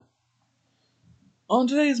On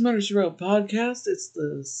today's Murder, She Wrote podcast, it's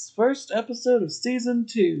the first episode of Season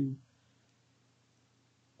 2.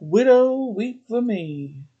 Widow, weep for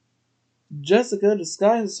me. Jessica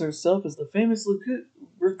disguises herself as the famous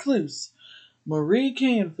recluse, Marie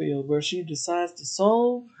Canfield, where she decides to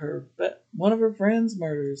solve one of her friend's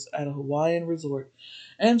murders at a Hawaiian resort.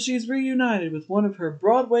 And she's reunited with one of her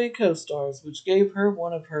Broadway co-stars, which gave her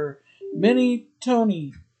one of her many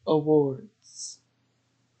Tony Awards.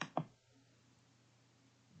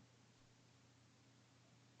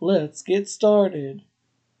 Let's get started.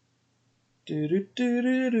 Hello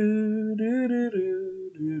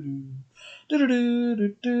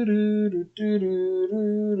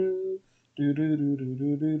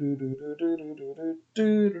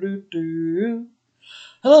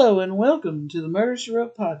and welcome to the Murder, She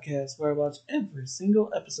Wrote podcast, where I watch every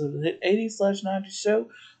single episode of the hit 80s/90s show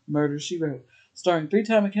Murder, She Wrote, starring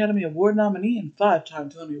 3-time Academy Award nominee and 5-time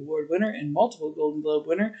Tony Award winner and multiple Golden Globe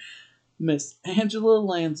winner Miss Angela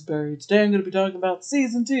Lansbury. Today I'm going to be talking about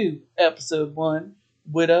Season 2, Episode 1,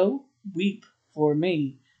 Widow, Weep for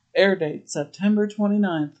Me. Air date September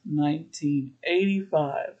 29th,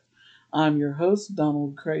 1985. I'm your host,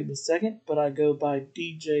 Donald Craig II, but I go by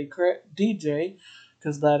DJ,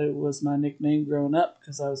 because that it was my nickname growing up,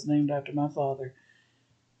 because I was named after my father.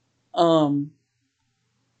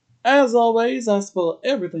 As always, I spoil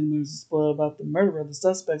everything there's to spoil about the murderer, the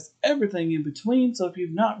suspects, everything in between. So if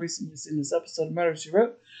you've not recently seen this episode of Murder, She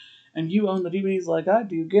Wrote, and you own the DVDs like I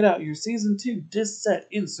do, get out your Season 2 disc set,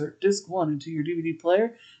 insert disc 1 into your DVD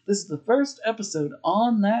player. This is the first episode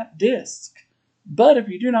on that disc. But if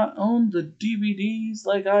you do not own the DVDs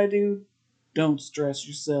like I do, don't stress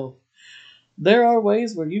yourself. There are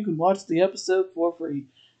ways where you can watch the episode for free.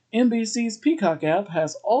 NBC's Peacock app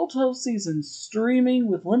has all 12 seasons streaming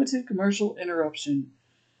with limited commercial interruption,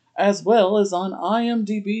 as well as on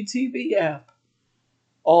IMDb TV app.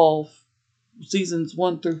 All seasons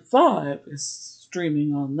 1 through 5 is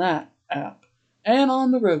streaming on that app, and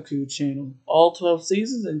on the Roku channel. All 12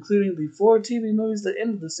 seasons, including the 4 TV movies that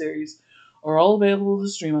ended the series, are all available to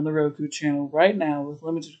stream on the Roku channel right now with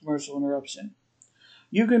limited commercial interruption.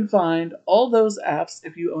 You can find all those apps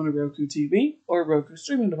if you own a Roku TV or a Roku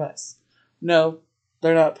streaming device. No,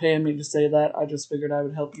 they're not paying me to say that. I just figured I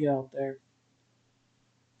would help you out there.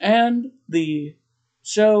 And the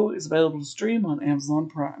show is available to stream on Amazon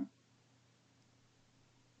Prime.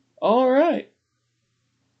 Alright.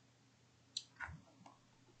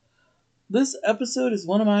 This episode is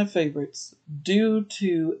one of my favorites due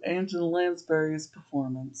to Angela Lansbury's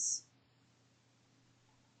performance.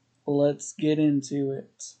 Let's get into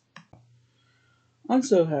it. I'm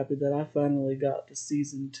so happy that I finally got to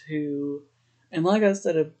Season 2. And like I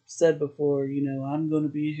said before, I'm going to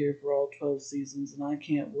be here for all 12 seasons, and I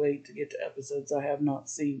can't wait to get to episodes I have not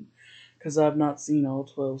seen, because I've not seen all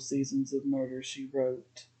 12 seasons of Murder, She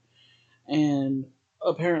Wrote. And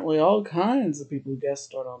apparently all kinds of people guest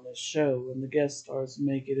star on this show, and the guest stars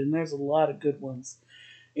make it, and there's a lot of good ones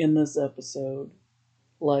in this episode.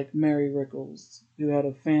 Like Mary Rickles, who had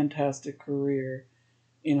a fantastic career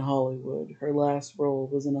in Hollywood. Her last role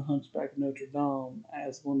was in A Hunchback of Notre Dame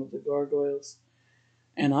as one of the gargoyles.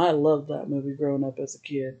 And I loved that movie growing up as a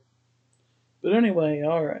kid. But anyway,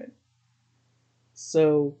 alright.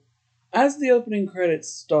 So, as the opening credits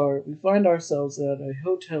start, we find ourselves at a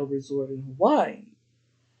hotel resort in Hawaii.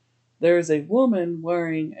 There is a woman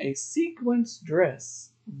wearing a sequins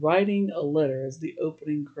dress, writing a letter as the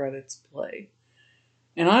opening credits play.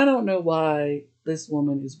 And I don't know why this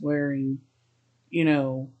woman is wearing,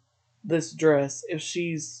 this dress if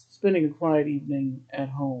she's spending a quiet evening at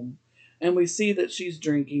home. And we see that she's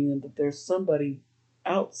drinking and that there's somebody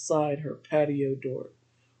outside her patio door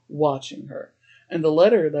watching her. And the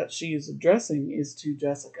letter that she is addressing is to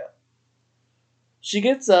Jessica. She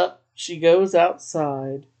gets up, she goes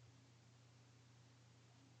outside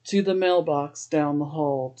to the mailbox down the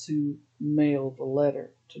hall to mail the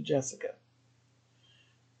letter to Jessica.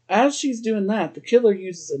 As she's doing that, the killer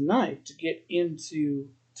uses a knife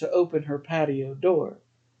to open her patio door.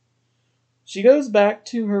 She goes back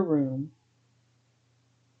to her room,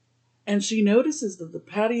 and she notices that the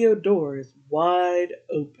patio door is wide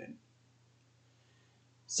open.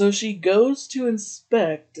 So she goes to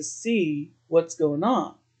inspect to see what's going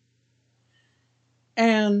on.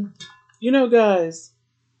 And, guys,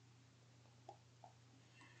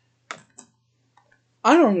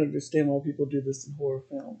 I don't understand why people do this in horror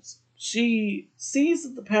films. She sees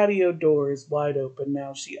that the patio door is wide open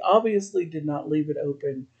now. She obviously did not leave it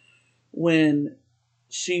open when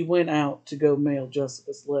she went out to go mail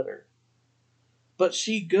Jessica's letter. But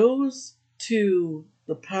she goes to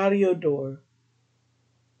the patio door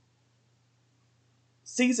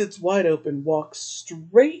sees it's wide open, walks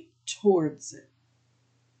straight towards it.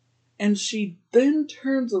 And she then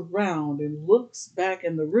turns around and looks back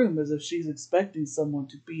in the room as if she's expecting someone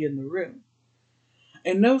to be in the room.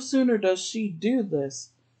 And no sooner does she do this,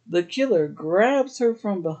 the killer grabs her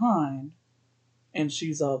from behind, and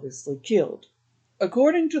she's obviously killed.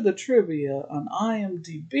 According to the trivia on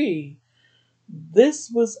IMDb, this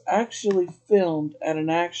was actually filmed at an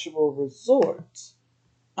actual resort.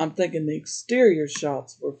 I'm thinking the exterior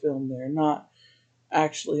shots were filmed there, not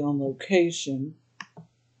actually on location.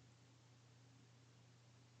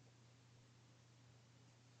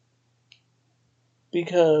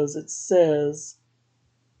 Because it says,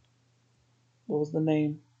 what was the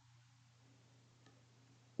name?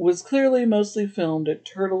 Was clearly mostly filmed at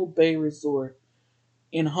Turtle Bay Resort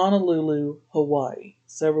in Honolulu, Hawaii.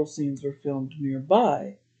 Several scenes were filmed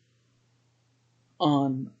nearby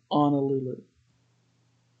on Honolulu.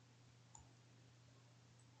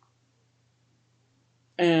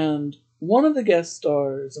 And one of the guest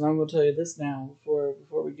stars, and I'm going to tell you this now before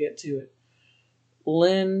we get to it,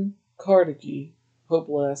 Lynn Cardicky,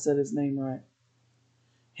 hopefully I said his name right.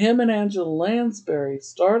 Him and Angela Lansbury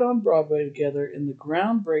starred on Broadway together in the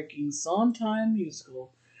groundbreaking Sondheim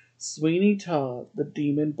musical Sweeney Todd, The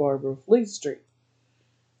Demon Barber of Fleet Street.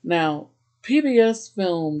 Now, PBS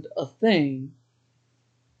filmed a thing,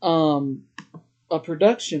 a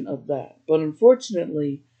production of that, but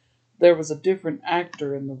unfortunately, there was a different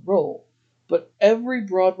actor in the role. But every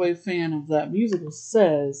Broadway fan of that musical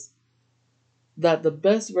says that the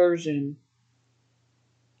best version,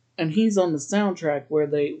 and he's on the soundtrack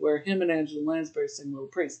where him and Angela Lansbury sing Little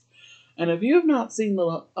Priest. And if you have not seen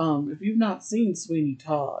Sweeney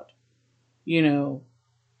Todd, you know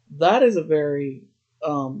that is a very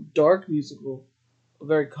dark musical, a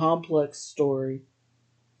very complex story,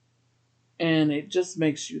 and it just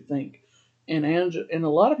makes you think. And a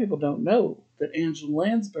lot of people don't know that Angela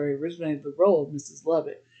Lansbury originated the role of Mrs.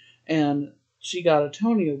 Lovett, and she got a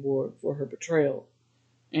Tony Award for her portrayal,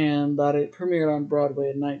 and that it premiered on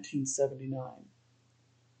Broadway in 1979.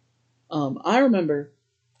 I remember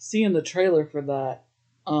seeing the trailer for that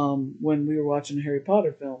when we were watching a Harry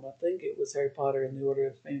Potter film. I think it was Harry Potter and the Order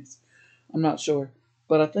of the Phoenix. I'm not sure.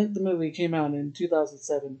 But I think the movie came out in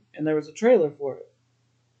 2007, and there was a trailer for it.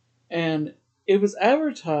 And it was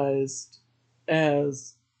advertised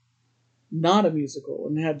as not a musical,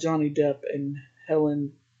 and had Johnny Depp and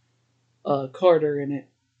Helen Carter in it.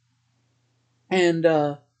 And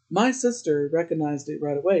my sister recognized it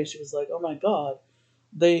right away. She was like, "Oh my God,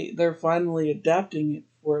 they're finally adapting it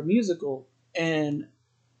for a musical." And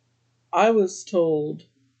I was told,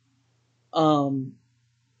 and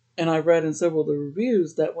I read in several of the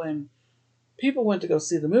reviews, that when people went to go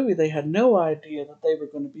see the movie, they had no idea that they were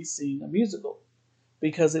going to be seeing a musical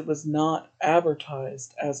because it was not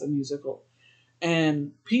advertised as a musical.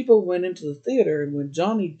 And people went into the theater, and when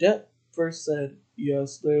Johnny Depp first said,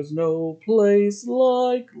 "Yes, there's no place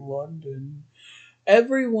like London,"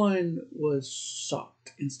 everyone was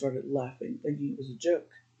shocked and started laughing, thinking it was a joke.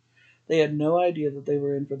 They had no idea that they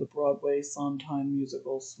were in for the Broadway Sondheim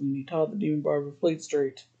musical Sweeney Todd, The Demon Barber of Fleet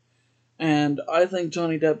Street. And I think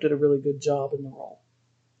Johnny Depp did a really good job in the role.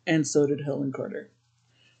 And so did Helen Carter.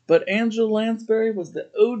 But Angela Lansbury was the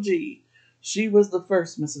OG. She was the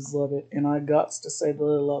first Mrs. Lovett, and I got to say that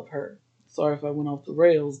I love her. Sorry if I went off the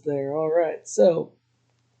rails there. Alright, so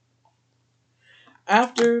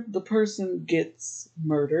after the person gets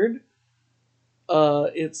murdered,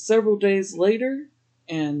 it's several days later,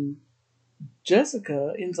 and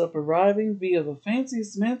Jessica ends up arriving via the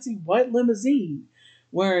fancy white limousine,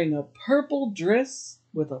 wearing a purple dress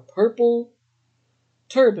with a purple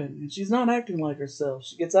turban, and she's not acting like herself.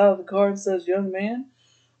 She gets out of the car and says, "Young man,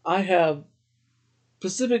 I have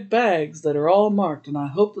Pacific bags that are all marked, and I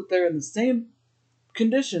hope that they're in the same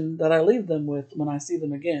condition that I leave them with when I see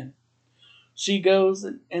them again." She goes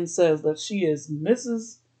and says that she is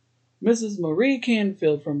Mrs. Marie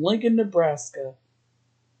Canfield from Lincoln, Nebraska,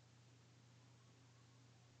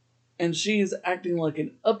 and she's acting like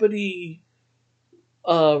an uppity,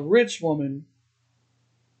 rich woman.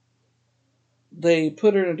 They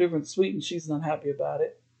put her in a different suite, and she's not happy about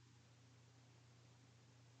it.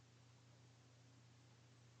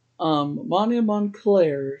 Monia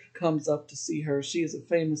Montclair comes up to see her. She is a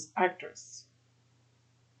famous actress.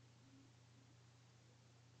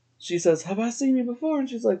 She says, "Have I seen you before?" And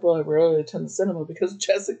she's like, "Well, I rarely attend the cinema," because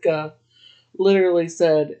Jessica literally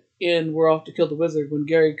said in We're Off to Kill the Wizard, when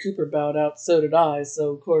Gary Cooper bowed out, so did I,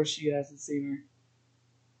 so of course she hasn't seen her.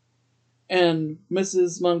 And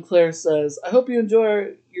Mrs. Montclair says, "I hope you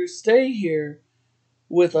enjoy your stay here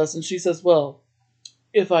with us." And she says, "Well,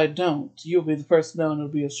 If I don't, you'll be the first to know and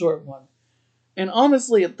it'll be a short one. And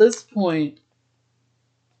honestly, at this point,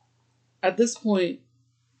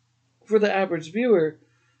 for the average viewer,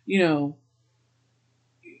 you know,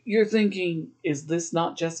 you're thinking, is this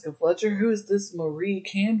not Jessica Fletcher? Who is this Marie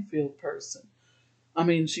Canfield person? I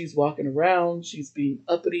mean, she's walking around, she's being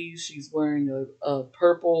uppity, she's wearing a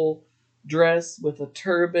purple dress with a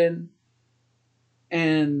turban,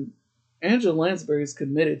 and Angela Lansbury is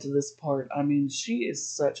committed to this part. I mean, she is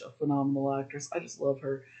such a phenomenal actress. I just love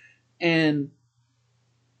her. And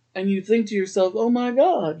you think to yourself, oh my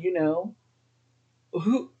God,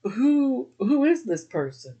 who is this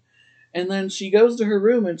person? And then she goes to her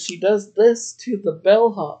room and she does this to the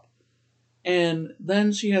bellhop. And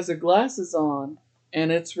then she has her glasses on,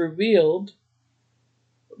 and it's revealed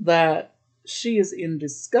that she is in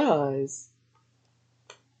disguise.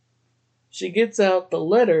 She gets out the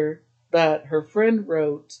letter that her friend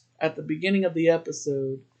wrote at the beginning of the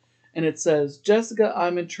episode, and it says, Jessica,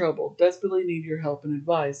 I'm in trouble. Desperately need your help and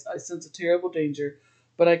advice. I sense a terrible danger,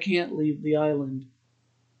 but I can't leave the island.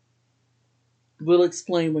 We'll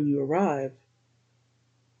explain when you arrive.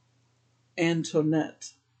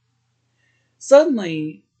 Antoinette.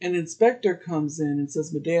 Suddenly, an inspector comes in and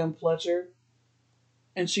says, Madame Fletcher.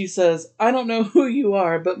 And she says, I don't know who you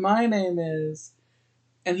are, but my name is...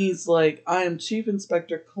 And he's like, I am Chief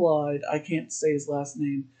Inspector Clyde. I can't say his last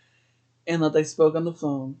name. And that they spoke on the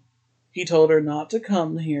phone. He told her not to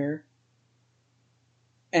come here.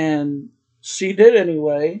 And she did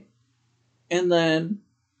anyway. And then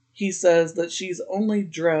he says that she's only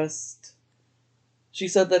dressed... She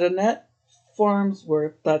said that Annette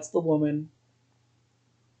Farnsworth, that's the woman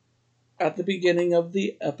at the beginning of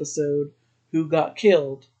the episode who got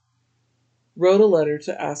killed, wrote a letter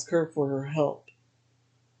to ask her for her help.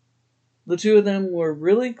 The two of them were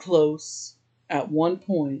really close at one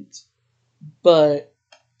point, but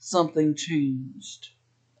something changed.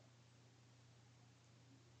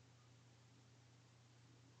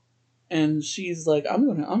 And she's like,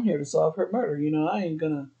 I'm here to solve her murder. I ain't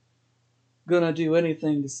gonna do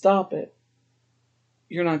anything to stop it.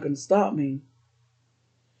 You're not gonna stop me.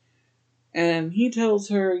 And he tells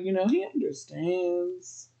her, he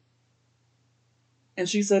understands. And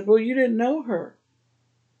she said, well, you didn't know her.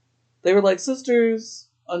 They were like sisters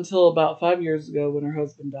until about 5 years ago when her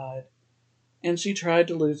husband died. And she tried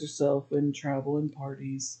to lose herself in travel and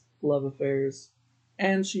parties, love affairs.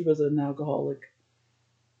 And she was an alcoholic.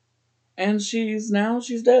 And she's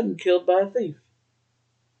dead and killed by a thief.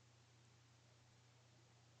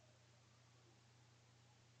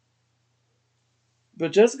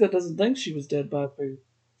 But Jessica doesn't think she was dead by a thief.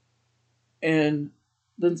 And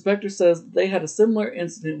the inspector says they had a similar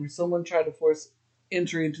incident where someone tried to force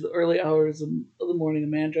entry into the early hours of the morning, a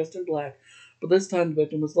man dressed in black. But this time the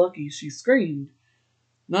victim was lucky. She screamed,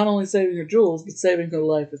 not only saving her jewels, but saving her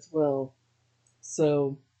life as well.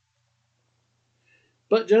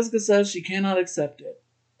 But Jessica says she cannot accept it,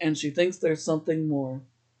 and she thinks there's something more,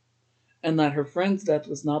 and that her friend's death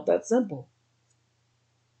was not that simple.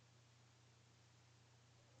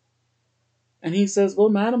 And he says, well,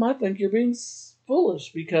 madam, I think you're being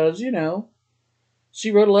foolish because,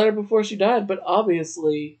 she wrote a letter before she died, but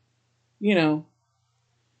obviously,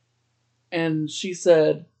 and she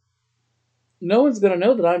said, no one's going to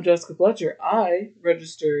know that I'm Jessica Fletcher. I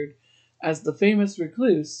registered as the famous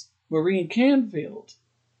recluse Marie Canfield.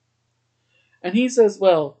 And he says,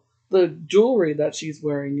 well, the jewelry that she's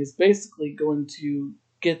wearing is basically going to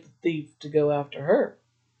get the thief to go after her.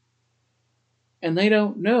 And they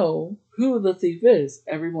don't know who the thief is.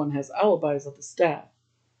 Everyone has alibis of the staff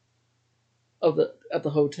at the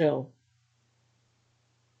hotel.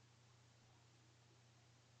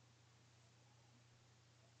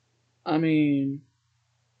 I mean,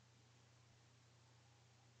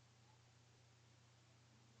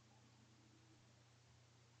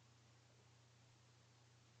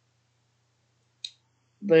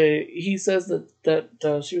 he says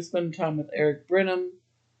that she was spending time with Eric Brenham,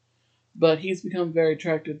 but he's become very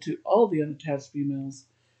attracted to all the unattached females.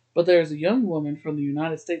 But there's a young woman from the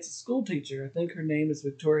United States, a school teacher, I think her name is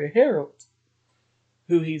Victoria Harold,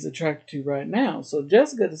 who he's attracted to right now. So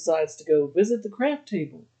Jessica decides to go visit the craft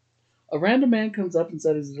table. A random man comes up and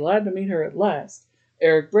said he's glad to meet her at last.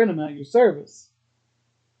 Eric Brenham at your service.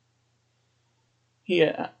 He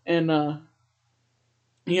asks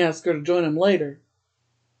her to join him later.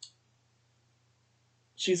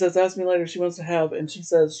 She says, ask me later, she wants to have, and she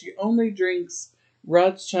says she only drinks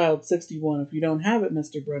Rothschild 61. If you don't have it,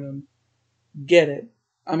 Mr. Brenham, get it.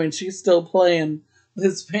 I mean, she's still playing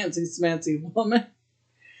this fancy smancy woman.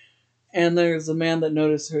 And there's a man that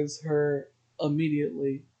notices her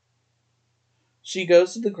immediately. She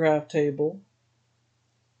goes to the craft table,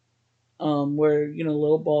 where, a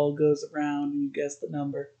little ball goes around and you guess the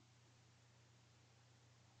number.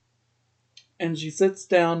 And she sits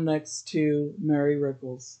down next to Mary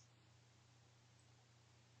Rickles.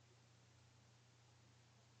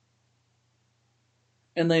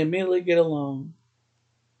 And they immediately get along.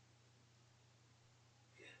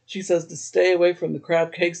 She says to stay away from the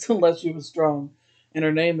crab cakes unless she was strong. And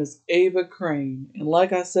her name is Ava Crane. And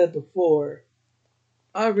like I said before,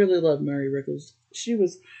 I really love Mary Rickles.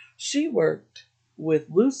 She worked with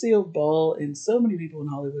Lucille Ball and so many people in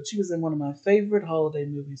Hollywood. She was in one of my favorite holiday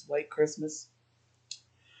movies, White Christmas.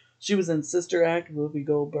 She was in Sister Act with Whoopi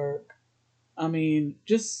Goldberg. I mean,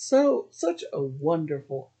 just such a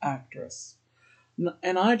wonderful actress.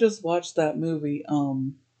 And I just watched that movie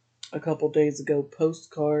a couple days ago,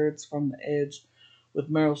 Postcards from the Edge,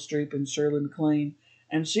 with Meryl Streep and Shirley MacLaine,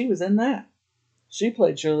 and she was in that. She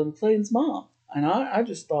played Shirley MacLaine's mom, and I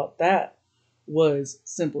just thought that was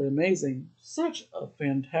simply amazing. Such a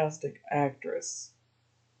fantastic actress.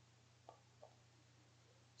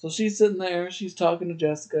 So she's sitting there, she's talking to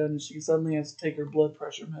Jessica, and she suddenly has to take her blood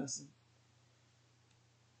pressure medicine.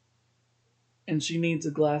 And she needs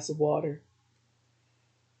a glass of water.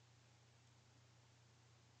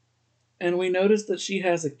 And we notice that she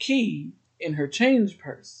has a key in her change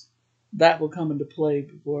purse. That will come into play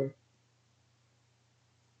before.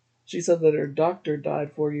 She said that her doctor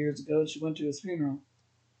died 4 years ago and she went to his funeral.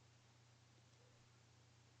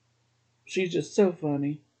 She's just so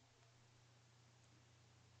funny.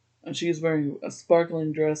 And she's wearing a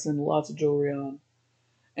sparkling dress and lots of jewelry on.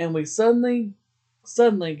 And we suddenly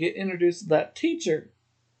get introduced to that teacher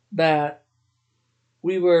that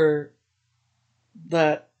we were,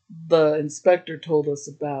 that the inspector told us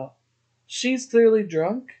about. She's clearly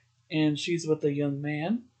drunk and she's with a young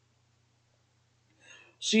man.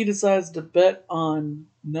 She decides to bet on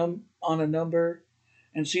a number,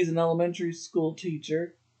 and she's an elementary school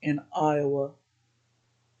teacher in Iowa.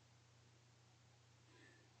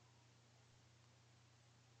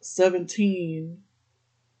 17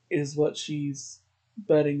 is what she's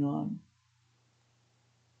betting on.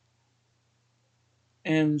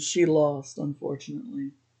 And she lost,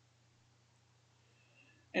 unfortunately.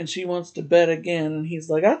 And she wants to bet again, and he's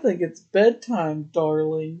like, I think it's bedtime,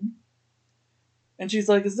 darling. And she's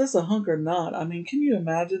like, is this a hunk or not? I mean, can you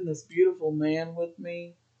imagine this beautiful man with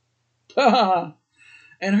me? And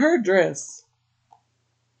her dress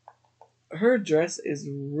is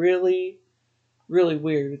really, really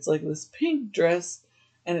weird. It's like this pink dress,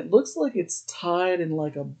 and it looks like it's tied in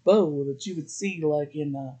like a bow that you would see like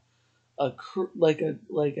in like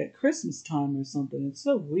at Christmas time or something. It's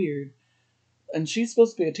so weird. And she's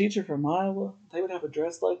supposed to be a teacher from Iowa. They would have a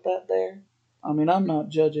dress like that there. I mean, I'm not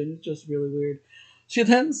judging. It's just really weird. She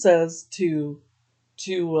then says to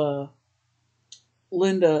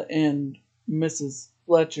Linda and Mrs.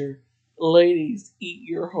 Fletcher, ladies, eat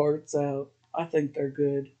your hearts out. I think they're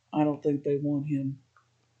good. I don't think they want him.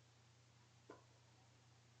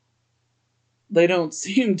 They don't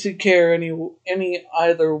seem to care any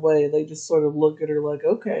either way. They just sort of look at her like,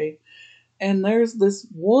 okay. And there's this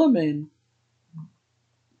woman.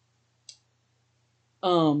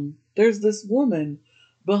 There's this woman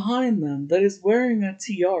behind them that is wearing a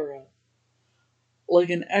tiara, like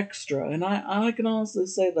an extra. And I can honestly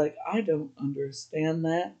say, like, I don't understand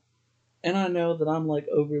that. And I know that I'm like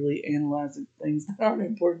overly analyzing things that aren't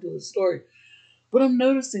important to the story. But I'm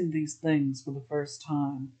noticing these things for the first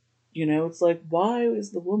time. It's like, why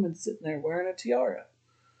is the woman sitting there wearing a tiara?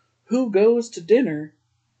 Who goes to dinner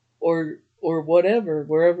or whatever,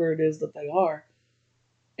 wherever it is that they are,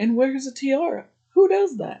 and wears a tiara? Who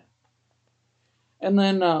does that? And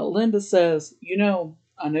then Linda says,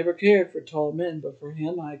 I never cared for tall men, but for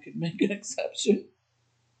him I could make an exception.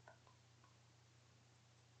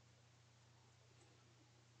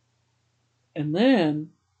 And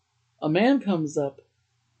then a man comes up,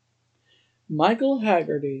 Michael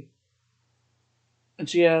Haggerty, and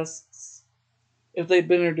she asks if they've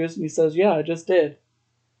been introduced, and he says, yeah, I just did.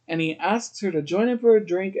 And he asks her to join him for a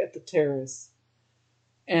drink at the terrace.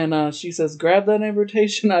 And she says, grab that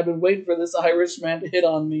invitation. I've been waiting for this Irish man to hit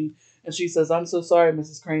on me. And she says, I'm so sorry,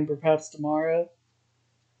 Mrs. Crane, perhaps tomorrow.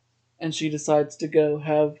 And she decides to go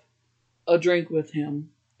have a drink with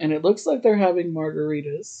him. And it looks like they're having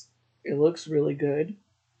margaritas. It looks really good.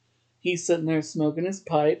 He's sitting there smoking his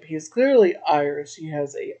pipe. He is clearly Irish. He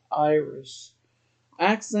has an Irish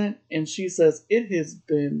accent. And she says, it has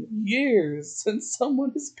been years since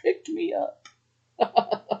someone has picked me up.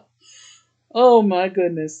 Oh my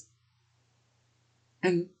goodness.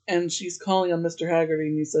 And she's calling on Mr. Haggerty,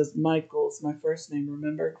 and he says, Michael's my first name,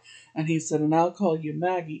 remember? And he said, and I'll call you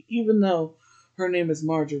Maggie, even though her name is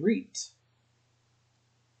Marguerite.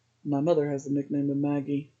 My mother has the nickname of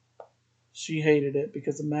Maggie. She hated it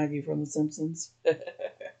because of Maggie from The Simpsons.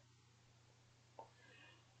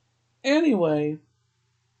 Anyway,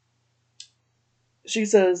 she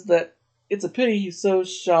says that it's a pity he's so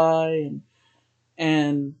shy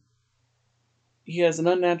and he has an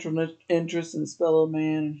unnatural interest in his fellow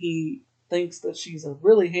man, and he thinks that she's a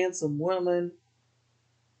really handsome woman,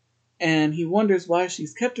 and he wonders why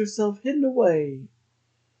she's kept herself hidden away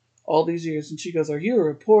all these years. And she goes, are you a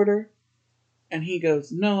reporter? And he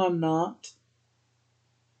goes, no, I'm not.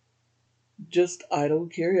 Just idle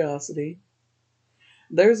curiosity.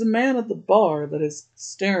 There's a man at the bar that is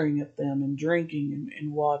staring at them and drinking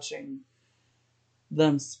and watching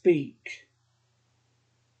them speak.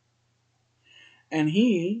 And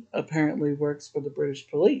he apparently works for the British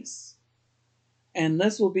police. And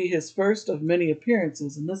this will be his first of many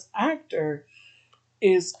appearances. And this actor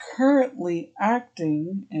is currently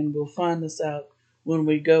acting, and we'll find this out when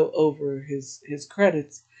we go over his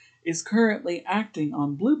credits, is currently acting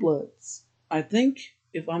on Blue Bloods. I think,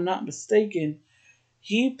 if I'm not mistaken,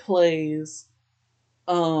 he plays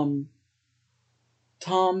Tom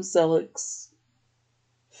Selleck's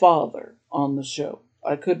father on the show.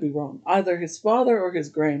 I could be wrong. Either his father or his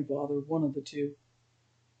grandfather, one of the two.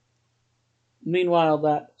 Meanwhile,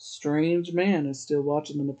 that strange man is still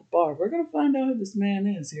watching them at the bar. We're going to find out who this man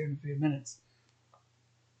is here in a few minutes.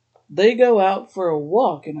 They go out for a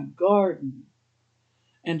walk in a garden.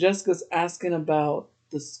 And Jessica's asking about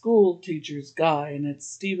the school teacher's guy, and it's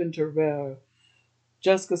Stephen Terrell.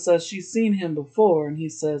 Jessica says she's seen him before, and he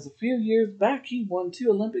says a few years back he won 2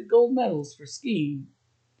 Olympic gold medals for skiing.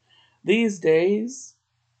 These days,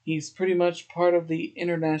 he's pretty much part of the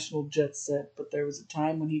international jet set, but there was a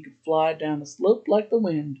time when he could fly down a slope like the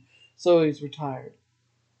wind, so he's retired.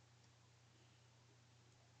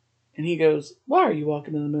 And he goes, why are you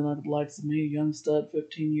walking in the middle of the likes of me, a young stud,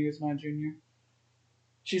 15 years my junior?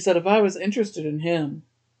 She said, if I was interested in him,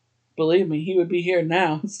 believe me, he would be here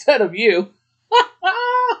now instead of you.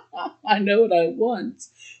 I know what I want,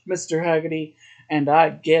 Mr. Haggerty, and I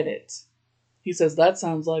get it. He says, that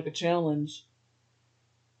sounds like a challenge.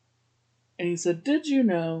 And he said, did you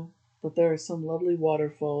know that there are some lovely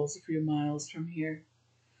waterfalls a few miles from here?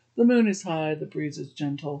 The moon is high, the breeze is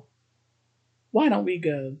gentle. Why don't we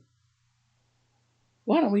go?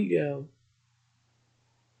 Why don't we go?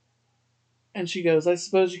 And she goes, I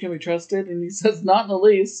suppose you can be trusted? And he says, not in the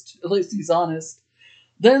least. At least he's honest.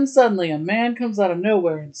 Then suddenly a man comes out of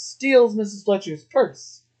nowhere and steals Mrs. Fletcher's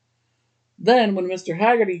purse. Then, when Mr.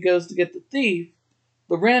 Haggerty goes to get the thief,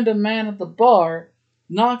 the random man at the bar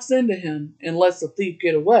knocks into him and lets the thief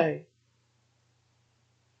get away.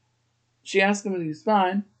 She asks him if he's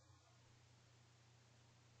fine.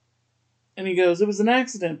 And he goes, it was an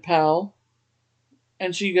accident, pal.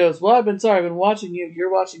 And she goes, well, I've been watching you.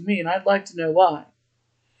 You're watching me, and I'd like to know why.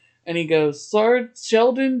 And he goes, Sir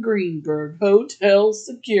Sheldon Greenberg, Hotel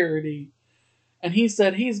Security. And he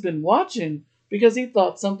said he's been watching because he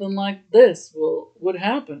thought something like this would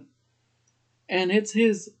happen. And it's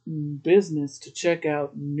his business to check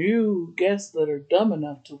out new guests that are dumb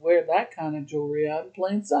enough to wear that kind of jewelry out in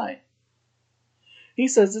plain sight. He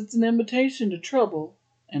says it's an invitation to trouble,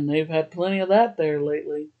 and they've had plenty of that there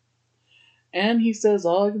lately. And he says,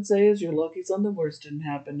 all I can say is you're lucky something worse didn't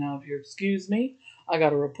happen. Now, if you'll excuse me, I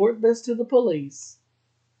gotta report this to the police.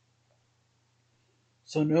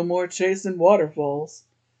 So no more chasing waterfalls.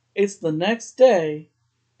 It's the next day,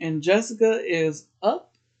 and Jessica is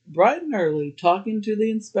up bright and early talking to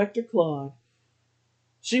the Inspector Claude.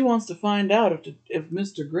 She wants to find out if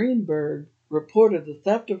Mr. Greenberg reported the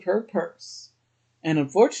theft of her purse. And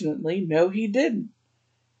unfortunately, no, he didn't.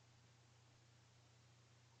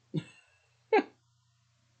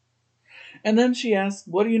 And then she asked,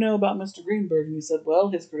 what do you know about Mr. Greenberg? And he said, well,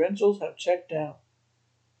 his credentials have checked out.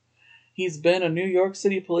 He's been a New York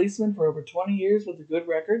City policeman for over 20 years with a good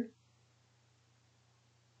record.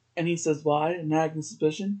 And he says, why? A nagging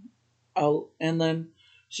suspicion. And then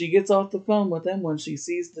she gets off the phone with him when she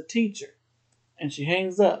sees the teacher. And she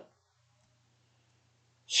hangs up.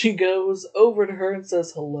 She goes over to her and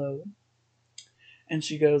says hello. And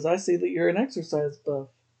she goes, I see that you're an exercise buff.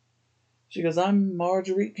 She goes, I'm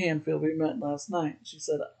Marguerite Canfield. We met last night. She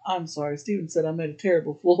said, I'm sorry. Stephen said I made a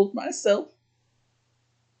terrible fool of myself.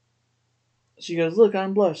 She goes, look,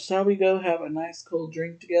 I'm blushed. Shall we go have a nice cold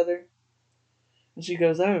drink together? And she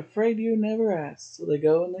goes, I'm afraid you never asked. So they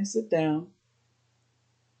go and they sit down.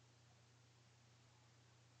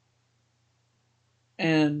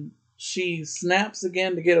 And she snaps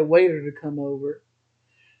again to get a waiter to come over.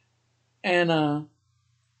 And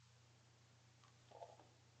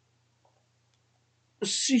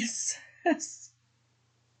she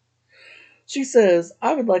says,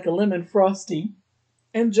 I would like a lemon frosty.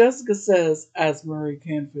 And Jessica says, as Marie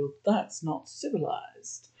Canfield, that's not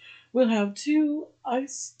civilized. We'll have 2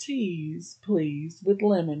 iced teas, please, with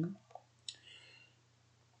lemon.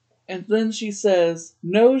 And then she says,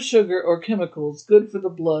 no sugar or chemicals, good for the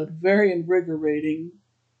blood, very invigorating.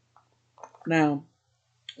 Now,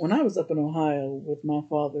 when I was up in Ohio with my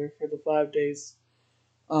father for the 5 days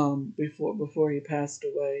before he passed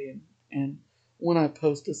away, and when I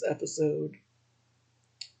post this episode,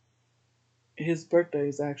 his birthday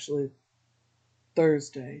is actually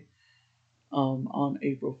Thursday, on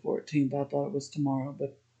April 14th. I thought it was tomorrow,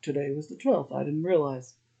 but today was the 12th. I didn't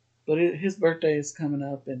realize. But his birthday is coming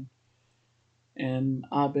up, and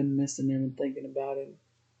I've been missing him and thinking about him.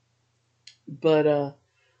 But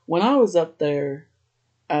when I was up there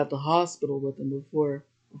at the hospital with him before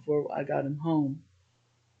I got him home,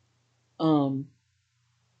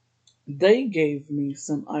 they gave me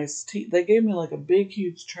some iced tea. They gave me like a big,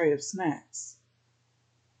 huge tray of snacks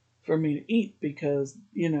for me to eat because,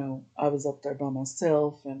 I was up there by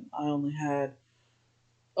myself and I only had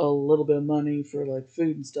a little bit of money for like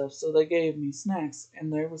food and stuff. So they gave me snacks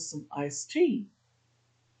and there was some iced tea.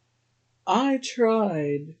 I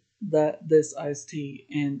tried this iced tea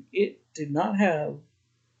and it did not have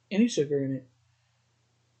any sugar in it,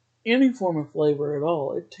 any form of flavor at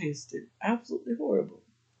all. It tasted absolutely horrible.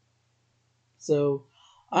 So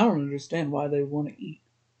I don't understand why they want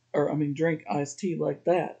to drink iced tea like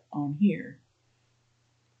that on here.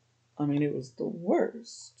 It was the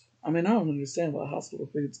worst. I don't understand why hospital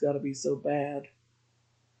food's got to be so bad.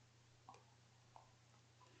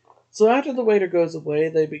 So after the waiter goes away,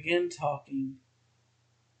 they begin talking.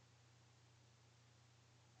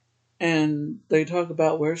 And they talk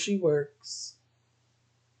about where she works.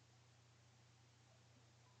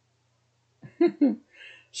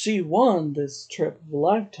 She won this trip of a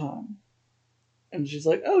lifetime. And she's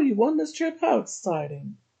like, oh, you won this trip? How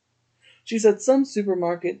exciting. She said some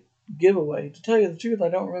supermarket giveaway. To tell you the truth, I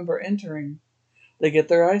don't remember entering. They get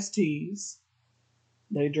their iced teas.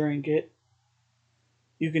 They drink it.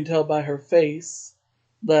 You can tell by her face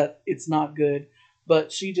that it's not good.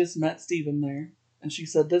 But she just met Stephen there. And she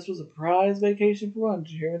said this was a prize vacation for one.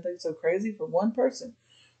 Did you hear anything so crazy for one person?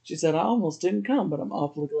 She said, I almost didn't come, but I'm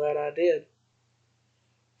awfully glad I did.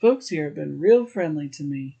 Folks here have been real friendly to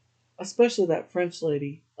me. Especially that French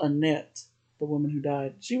lady, Annette, the woman who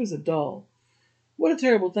died. She was a doll. What a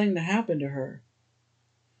terrible thing to happen to her.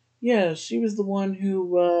 Yeah, she was the one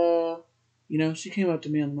who, she came up to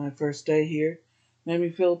me on my first day here. Made me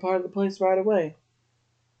feel a part of the place right away.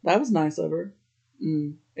 That was nice of her.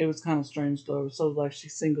 It was kind of strange, though. It was sort of like she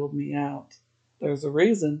singled me out. There's a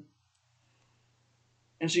reason.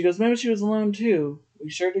 And she goes, maybe she was alone, too. We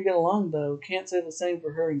sure did get along, though. Can't say the same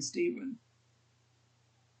for her and Stephen.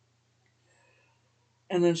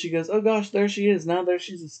 And then she goes, oh gosh, there she is. Now there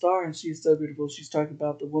she's a star and she's so beautiful. She's talking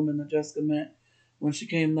about the woman that Jessica met when she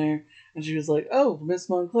came there. And she was like, oh, Miss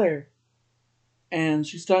Montclair. And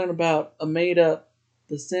she's talking about a made up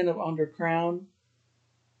The Sin of Under Crown.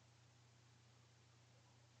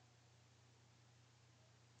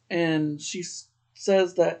 And she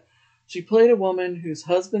says that she played a woman whose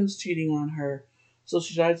husband's cheating on her. So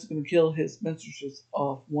she decides to kill his mistresses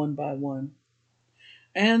off one by one.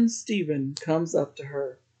 And Stephen comes up to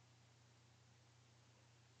her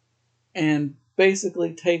and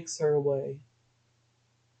basically takes her away.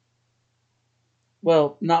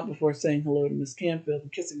 Well, not before saying hello to Miss Canfield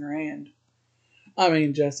and kissing her hand.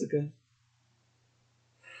 Jessica.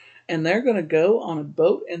 And they're going to go on a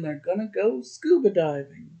boat and they're going to go scuba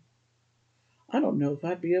diving. I don't know if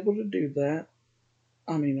I'd be able to do that.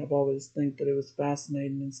 I've always think that it was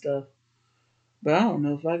fascinating and stuff. But I don't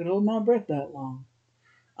know if I could hold my breath that long.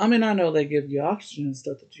 I know they give you oxygen and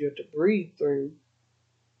stuff that you have to breathe through.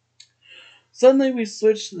 Suddenly we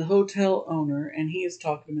switch to the hotel owner and he is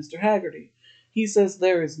talking to Mr. Haggerty. He says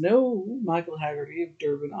there is no Michael Haggerty of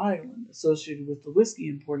Durban, Ireland, associated with the whiskey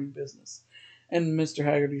importing business. And Mr.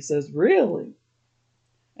 Haggerty says, really?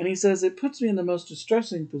 And he says, it puts me in the most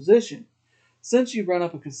distressing position. Since you run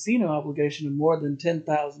up a casino obligation of more than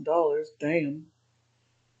 $10,000, damn,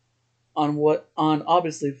 on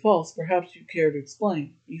obviously false, perhaps you care to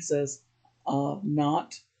explain. He says,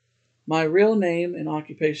 not. My real name and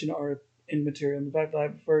occupation are immaterial. In fact, I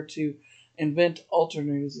prefer to invent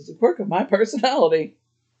alternatives as a quirk of my personality.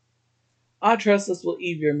 I trust this will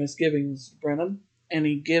ease your misgivings, Mr. Brennan. And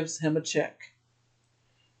he gives him a check.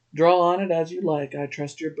 Draw on it as you like. I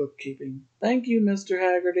trust your bookkeeping. Thank you, Mr.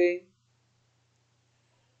 Haggerty.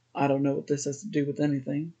 I don't know what this has to do with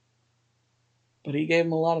anything, but he gave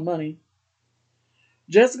him a lot of money.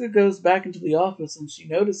 Jessica goes back into the office and she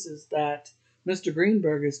notices that Mr.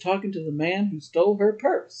 Greenberg is talking to the man who stole her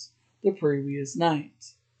purse the previous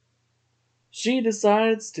night. She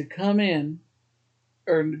decides to come in,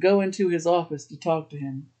 or to go into his office to talk to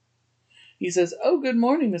him. He says, "Oh, good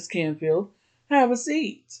morning, Miss Canfield. Have a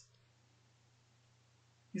seat."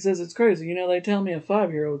 He says, "It's crazy. You know, they tell me a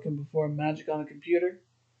 5-year-old can perform magic on a computer.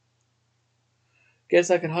 Guess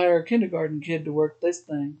I could hire a kindergarten kid to work this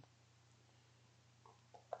thing."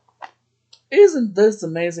 Isn't this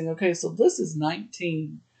amazing? Okay, so this is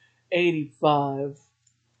 1985,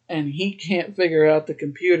 and he can't figure out the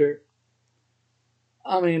computer.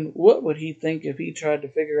 I mean, what would he think if he tried to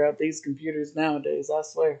figure out these computers nowadays? I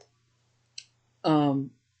swear. And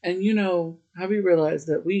you know, have you realized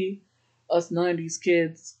that us 90s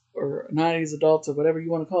kids, or 90s adults, or whatever you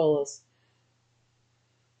want to call us,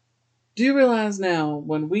 do you realize now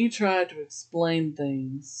when we try to explain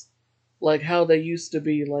things like how they used to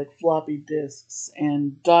be, like floppy disks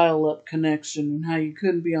and dial-up connection, and how you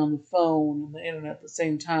couldn't be on the phone and the internet at the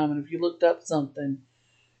same time, and if you looked up something,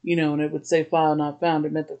 you know, and it would say file not found,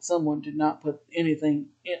 it meant that someone did not put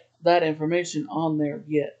that information on there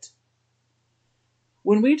yet.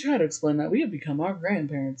 When we try to explain that, we have become our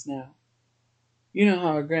grandparents now. You know how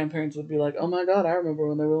our grandparents would be like, "Oh my God, I remember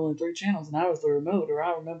when there were only 3 channels and I was the remote," or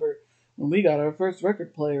 "I remember when we got our first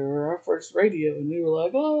record player or our first radio," and we were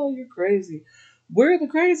like, "Oh, you're crazy." We're the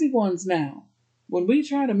crazy ones now. When we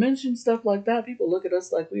try to mention stuff like that, people look at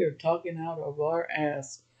us like we are talking out of our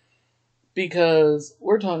ass, because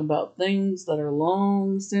we're talking about things that are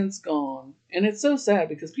long since gone. And it's so sad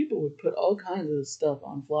because people would put all kinds of stuff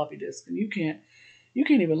on floppy disks, and you can't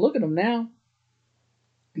even look at them now.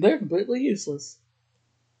 They're completely useless.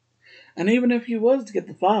 And even if you was to get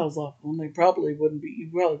the files off of them, you probably wouldn't be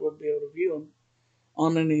able to view them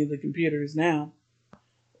on any of the computers now.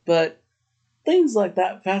 But things like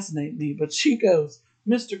that fascinate me. But she goes,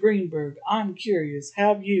 "Mr. Greenberg, I'm curious,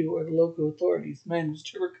 have you or the local authorities managed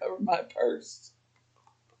to recover my purse?"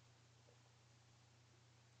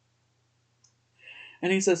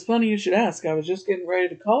 And he says, "Funny you should ask. I was just getting ready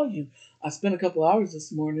to call you. I spent a couple hours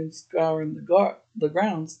this morning scouring the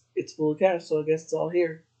grounds. It's full of cash, so I guess it's all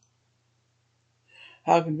here."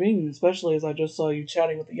 "How convenient, especially as I just saw you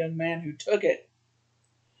chatting with the young man who took it.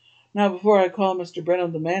 Now, before I call Mr.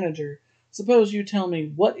 Brenham, the manager, suppose you tell me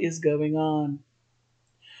what is going on."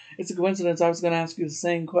 "It's a coincidence. I was going to ask you the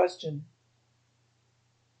same question."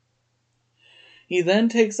 He then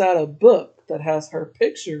takes out a book that has her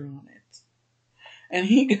picture on it. And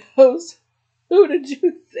he goes, "Who did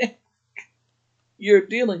you think you're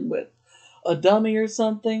dealing with? A dummy or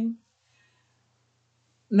something?"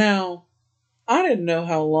 Now, I didn't know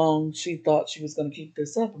how long she thought she was going to keep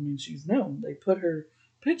this up. I mean, she's known. They put her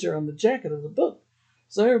picture on the jacket of the book.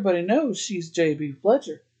 So everybody knows she's J.B.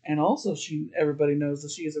 Fletcher. And also everybody knows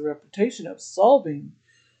that she has a reputation of solving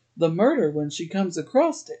the murder when she comes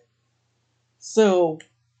across it. So,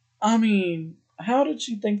 I mean, how did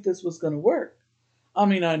she think this was going to work? I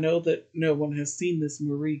mean, I know that no one has seen this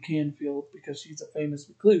Marie Canfield because she's a famous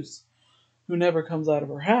recluse who never comes out of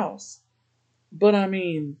her house. But I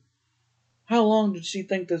mean, how long did she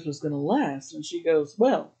think this was going to last? And she goes,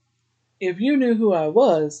 "Well, if you knew who I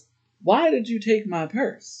was, why did you take my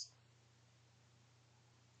purse?"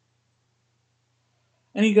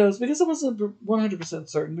 And he goes, "Because I wasn't 100%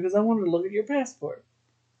 certain, because I wanted to look at your passport."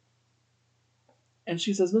 And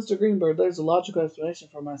she says, "Mr. Greenberg, there's a logical explanation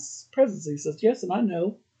for my presence." He says, "Yes, and I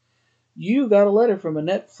know. You got a letter from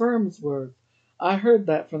Annette Firmsworth. I heard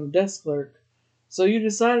that from the desk clerk. So you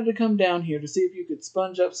decided to come down here to see if you could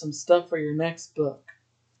sponge up some stuff for your next book.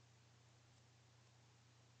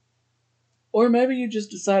 Or maybe you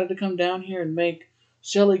just decided to come down here and make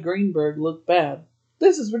Shelley Greenberg look bad.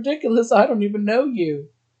 This is ridiculous. I don't even know you."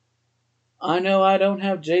 "I know I don't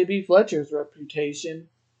have J.B. Fletcher's reputation.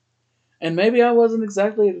 And maybe I wasn't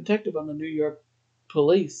exactly a detective on the New York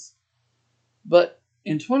police. But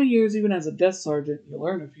in 20 years, even as a desk sergeant, you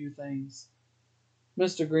learn a few things.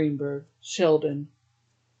 Mr. Greenberg, Sheldon,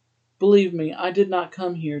 believe me, I did not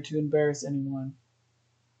come here to embarrass anyone."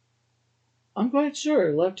 "I'm quite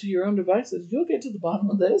sure, left to your own devices, you'll get to the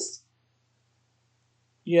bottom of this."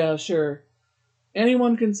 "Yeah, sure.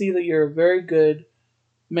 Anyone can see that you're a very good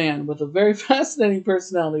man with a very fascinating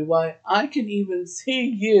personality. Why, I can even see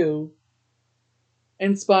you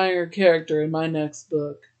inspire a character in my next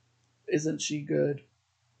book. Isn't she good?"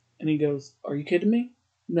 And he goes, "Are you kidding me?"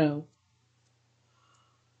 "No."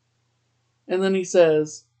 And then he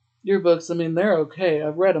says, Your books, I mean, they're okay.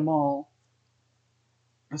 I've read them all.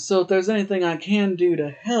 So if there's anything I can do to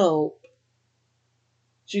help.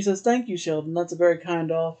 She says, thank you, Sheldon. That's a very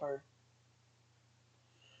kind offer.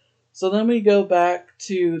 So then we go back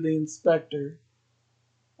to the inspector.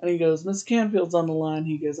 And he goes, Miss Canfield's on the line.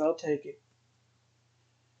 He goes, I'll take it.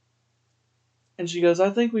 And she goes, I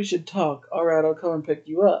think we should talk. All right, I'll come and pick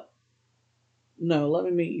you up. No, let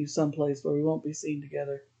me meet you someplace where we won't be seen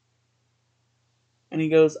together. And he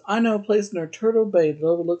goes, I know a place near Turtle Bay that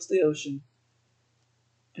overlooks the ocean.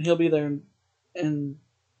 And he'll be there. And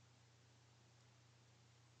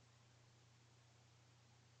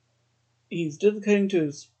he's dedicating to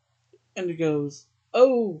his. And he goes,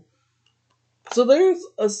 oh. So there's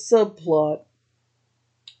a subplot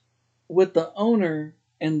with the owner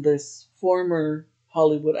and this former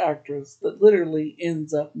Hollywood actress that literally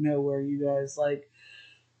ends up nowhere, you guys. Like,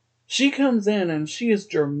 she comes in and she is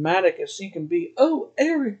dramatic as she can be. Oh,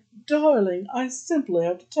 Eric, darling, I simply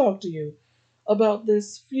have to talk to you about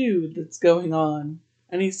this feud that's going on.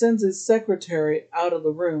 And he sends his secretary out of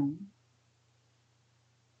the room.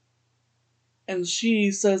 And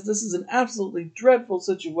she says this is an absolutely dreadful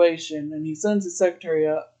situation. And he sends his secretary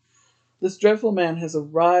out. This dreadful man has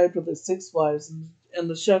arrived with his 6 wives, and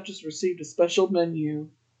the chef just received a special menu.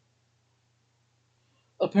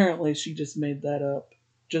 Apparently, she just made that up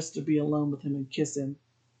just to be alone with him and kiss him.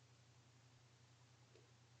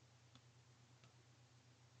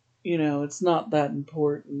 You know, it's not that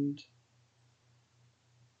important.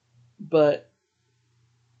 But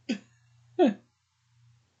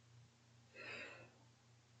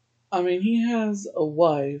I mean, he has a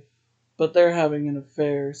wife, but they're having an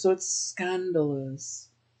affair, so it's scandalous.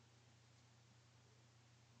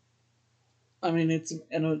 I mean, it's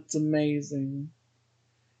amazing.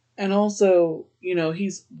 And also, you know,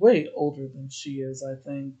 he's way older than she is, I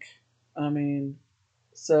think. I mean,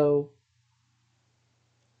 so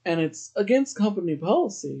and it's against company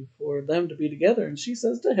policy for them to be together. And she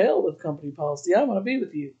says, to hell with company policy. I want to be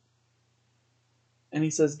with you. And he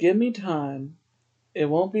says, give me time. It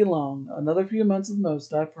won't be long. Another few months at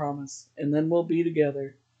most, I promise. And then we'll be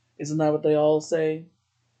together. Isn't that what they all say?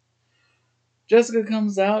 Jessica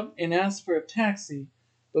comes out and asks for a taxi.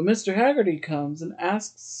 But Mr. Haggerty comes and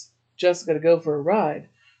asks Jessica to go for a ride.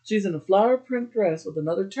 She's in a flower print dress with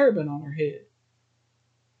another turban on her head.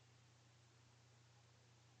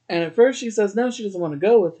 And at first she says no, she doesn't want to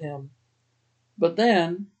go with him. But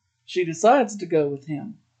then she decides to go with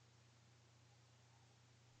him.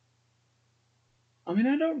 I mean,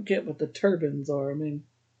 I don't get what the turbans are. I mean,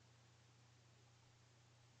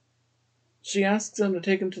 she asks him to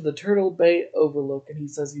take him to the Turtle Bay Overlook, and he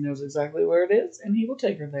says he knows exactly where it is, and he will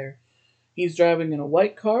take her there. He's driving in a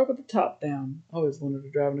white car with the top down. I always wanted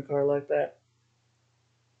to drive in a car like that.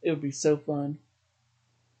 It would be so fun.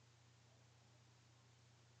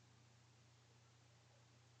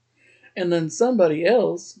 And then somebody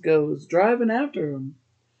else goes driving after him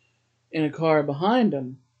in a car behind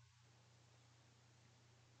him.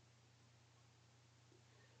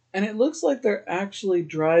 And it looks like they're actually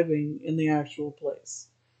driving in the actual place.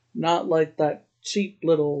 Not like that cheap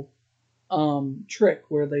little trick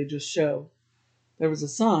where they just show. There was a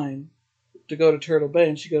sign to go to Turtle Bay,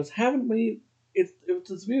 and she goes, haven't we? It's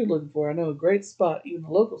this view we're looking for. I know a great spot even the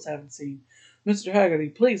locals haven't seen. Mr. Haggerty,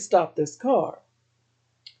 please stop this car.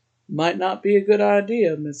 Might not be a good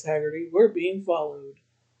idea, Miss Haggerty. We're being followed.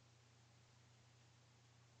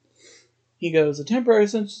 He goes, a temporary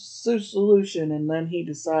solution, and then he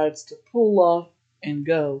decides to pull off and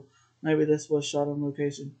go. Maybe this was shot on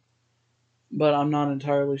location. But I'm not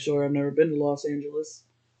entirely sure. I've never been to Los Angeles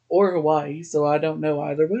or Hawaii, so I don't know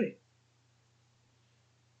either way.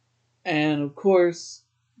 And of course,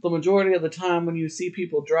 the majority of the time when you see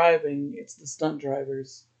people driving, it's the stunt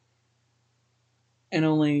drivers. And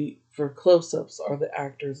only for close-ups are the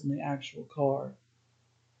actors in the actual car.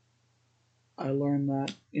 I learned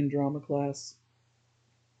that in drama class.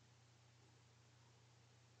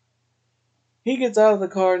 He gets out of the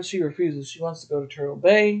car and she refuses. She wants to go to Turtle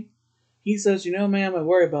Bay. He says, you know, ma'am, I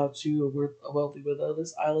worry about you. We're a wealthy widow.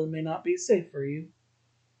 This island may not be safe for you.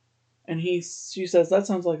 And she says, that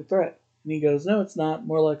sounds like a threat. And he goes, no, it's not.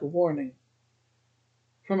 More like a warning.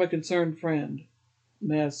 From a concerned friend.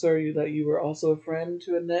 May I assure you that you were also a friend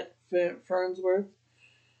to Annette Fernsworth?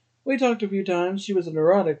 We talked a few times. She was a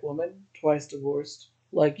neurotic woman, twice divorced.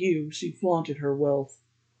 Like you, she flaunted her wealth.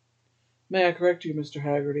 May I correct you, Mr.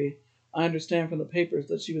 Haggerty? I understand from the papers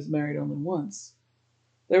that she was married only once.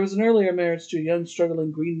 There was an earlier marriage to a young,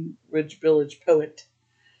 struggling Greenwich Village poet.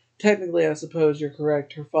 Technically, I suppose you're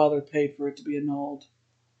correct. Her father paid for it to be annulled.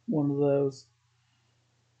 One of those.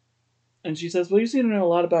 And she says, well, you seem to know a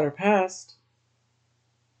lot about her past.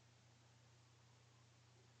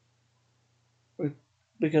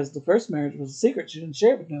 Because the first marriage was a secret she didn't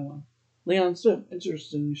share with no one. Leon stood.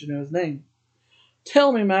 Interesting, you should know his name.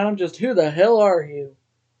 Tell me, madam, just who the hell are you?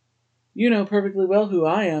 You know perfectly well who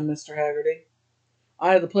I am, Mr. Haggerty.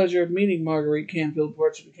 I had the pleasure of meeting Marguerite Canfield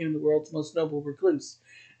before she became the world's most noble recluse,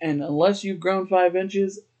 and unless you've grown 5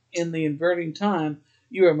 inches in the inverting time,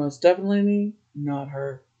 you are most definitely not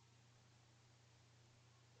her.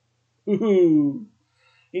 Ooh.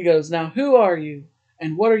 He goes, now who are you,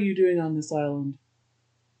 and what are you doing on this island?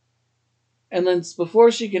 And then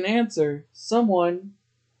before she can answer, someone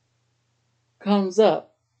comes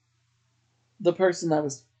up, the person that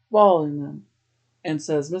was following them, and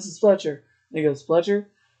says, Mrs. Fletcher. And he goes, Fletcher?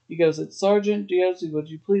 He goes, it's Sergeant Diaz. Would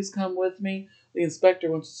you please come with me? The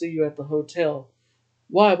inspector wants to see you at the hotel.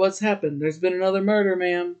 Why? What's happened? There's been another murder,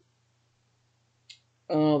 ma'am.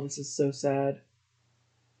 Oh, this is so sad.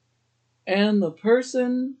 And the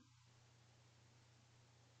person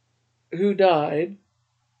who died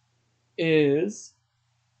is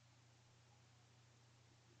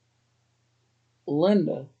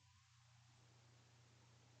Linda.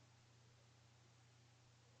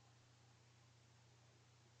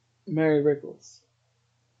 Mary Rickles.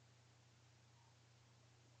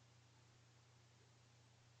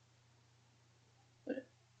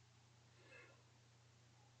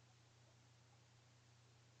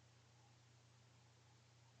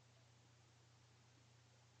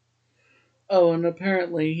 Oh, and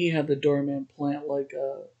apparently he had the doorman plant like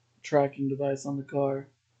a tracking device on the car.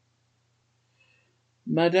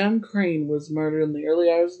 Madame Crane was murdered in the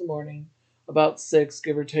early hours of the morning, about 6,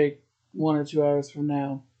 give or take 1 or 2 hours from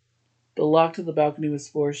now. The lock to the balcony was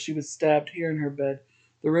forced. She was stabbed here in her bed.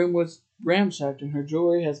 The room was ramshacked and her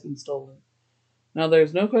jewelry has been stolen. Now there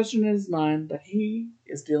is no question in his mind that he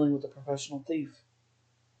is dealing with a professional thief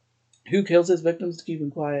who kills his victims to keep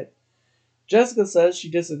him quiet. Jessica says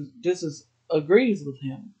she disagrees with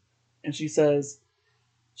him, and she says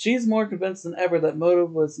she's more convinced than ever that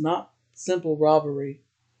motive was not simple robbery.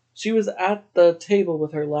 She was at the table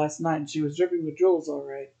with her last night, and she was dripping with jewels all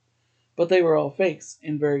right, but they were all fakes,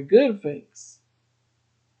 and very good fakes.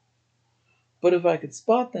 But if I could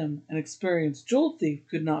spot them, an experienced jewel thief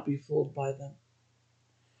could not be fooled by them.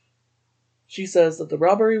 She says that the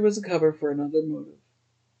robbery was a cover for another motive.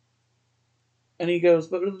 And he goes,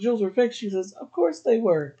 but if the jewels were fake, she says, of course they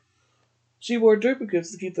were. She wore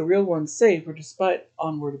duplicates to keep the real ones safe, for despite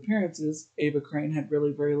onward appearances, Ava Crane had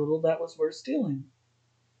really very little that was worth stealing.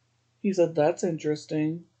 He said, that's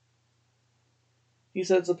interesting. He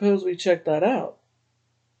said, suppose we check that out.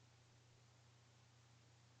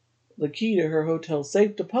 The key to her hotel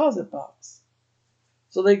safe deposit box.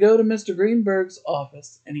 So they go to Mr. Greenberg's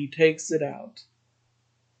office, and he takes it out.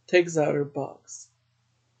 Takes out her box.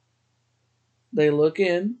 They look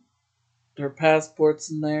in. Her passport's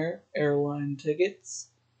in there, airline tickets,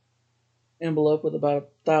 envelope with about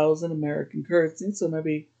 1,000 American currency. So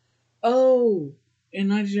maybe, oh, in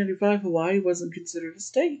 1995, Hawaii wasn't considered a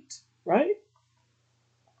state, right?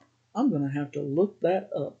 I'm going to have to look that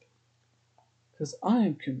up because I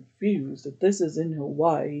am confused if this is in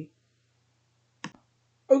Hawaii.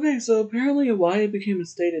 Okay, so apparently Hawaii became a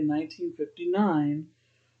state in 1959.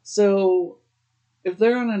 So if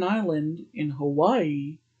they're on an island in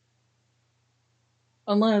Hawaii,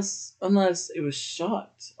 unless it was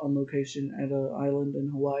shot on location at an island in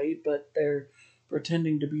Hawaii, but they're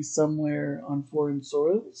pretending to be somewhere on foreign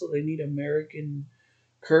soil, so they need American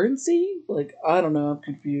currency? Like, I don't know, I'm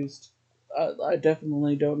confused. I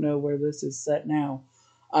definitely don't know where this is set now.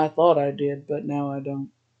 I thought I did, but now I don't.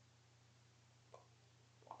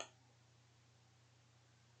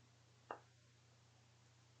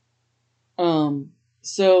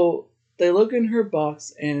 So they look in her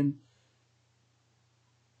box and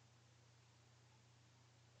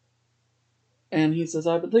he says,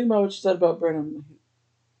 I've been thinking about what you said about Brenham.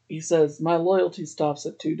 He says, my loyalty stops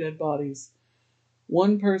at 2 dead bodies.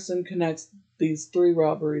 One person connects these 3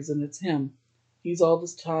 robberies, and it's him. He's all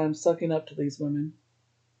this time sucking up to these women.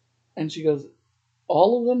 And she goes,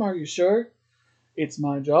 all of them? Are you sure? It's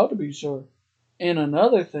my job to be sure. And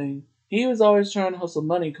another thing, he was always trying to hustle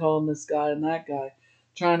money, calling this guy and that guy,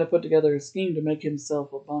 trying to put together a scheme to make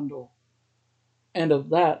himself a bundle. And of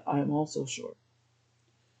that I am also sure.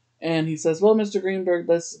 And he says, well, Mr. Greenberg,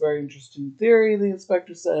 this is a very interesting theory, the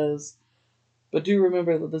inspector says, but do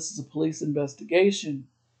remember that this is a police investigation.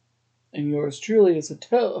 And yours truly is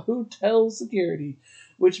hotel security,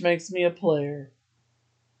 which makes me a player.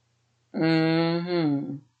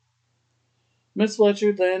 Miss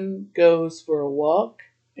Fletcher then goes for a walk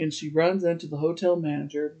and she runs into the hotel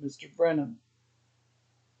manager, Mr. Brenham.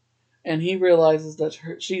 And he realizes that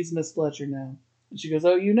she's Miss Fletcher now. And she goes,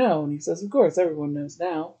 "Oh, you know?" And he says, "Of course, everyone knows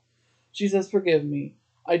now." She says, "Forgive me.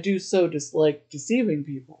 I do so dislike deceiving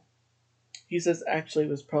people." He says, "Actually, it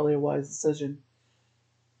was probably a wise decision."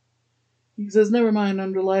 He says, "Never mind,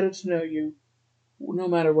 I'm delighted to know you, no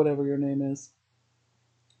matter whatever your name is."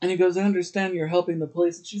 And he goes, "I understand you're helping the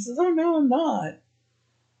police." And she says, "Oh, no, I'm not.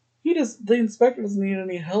 The inspector doesn't need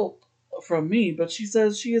any help from me." But she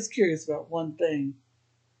says she is curious about one thing.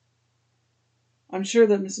 I'm sure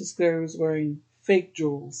that Mrs. Clary was wearing fake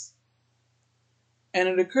jewels. And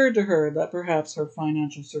it occurred to her that perhaps her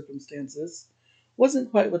financial circumstances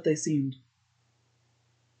wasn't quite what they seemed.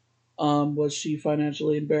 Was she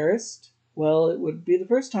financially embarrassed? Well, it would be the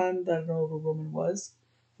first time that an older woman was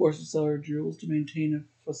forced to sell her jewels to maintain a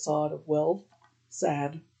facade of wealth.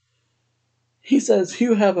 Sad. He says,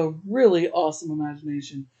 "You have a really awesome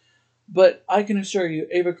imagination, but I can assure you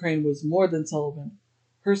Ava Crane was more than Sullivan.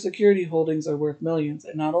 Her security holdings are worth millions,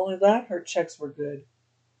 and not only that, her checks were good."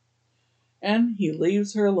 And he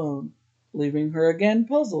leaves her alone, leaving her again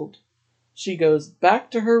puzzled. She goes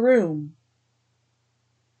back to her room,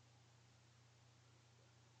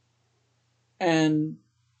 and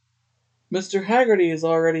Mr. Haggerty is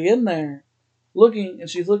already in there, and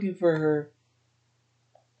she's looking for her.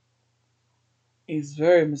 He's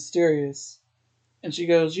very mysterious. And she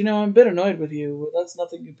goes, "I'm a bit annoyed with you. Well, that's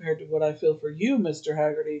nothing compared to what I feel for you, Mr.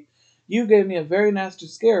 Haggerty. You gave me a very nasty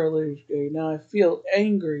scare earlier today. Now I feel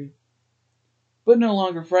angry." "But no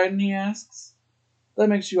longer frightened?" he asks. "That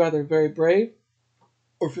makes you either very brave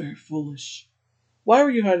or very foolish. Why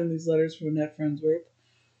were you hiding these letters from Annette Friendsworth?"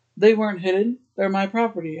 "They weren't hidden. They're my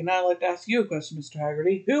property. And now I'd like to ask you a question, Mr.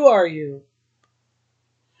 Haggerty. Who are you?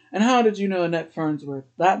 And how did you know Annette Farnsworth?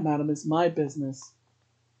 That, madam, is my business."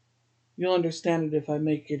 "You'll understand it if I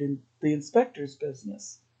make it in the inspector's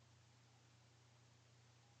business."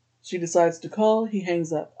 She decides to call. He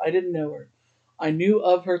hangs up. "I didn't know her. I knew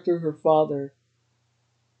of her through her father,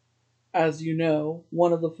 as you know,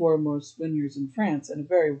 one of the foremost winners in France, and a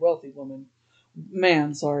very wealthy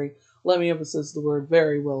man, sorry. Let me emphasize the word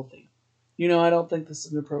very wealthy. I don't think this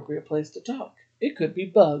is an appropriate place to talk. It could be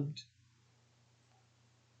bugged.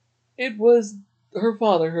 It was her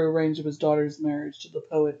father who arranged his daughter's marriage to the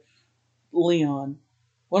poet Leon.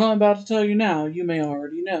 What I'm about to tell you now, you may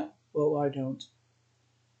already know. Well, I don't.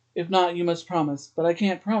 If not, you must promise." "But I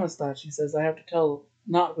can't promise that," she says. "I have to tell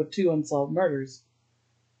not with 2 unsolved murders."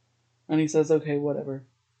 And he says, "Okay, whatever.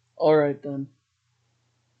 All right, then."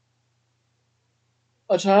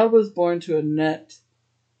 A child was born to Annette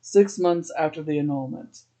 6 months after the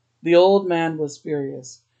annulment. The old man was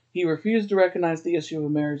furious. He refused to recognize the issue of a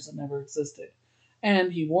marriage that never existed.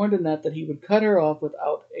 And he warned Annette that he would cut her off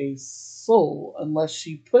without a soul unless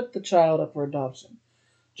she put the child up for adoption.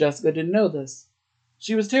 Jessica didn't know this.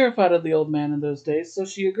 She was terrified of the old man in those days, so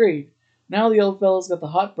she agreed. Now the old fellow's got the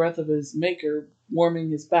hot breath of his maker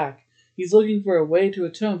warming his back. He's looking for a way to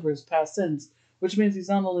atone for his past sins, which means he's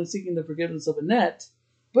not only seeking the forgiveness of Annette,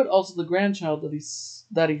 but also the grandchild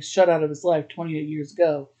that he shut out of his life 28 years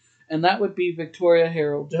ago. And that would be Victoria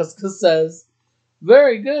Harold, Jessica says.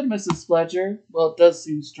 "Very good, Mrs. Fletcher. Well, it does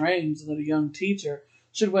seem strange that a young teacher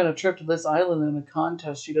should win a trip to this island in a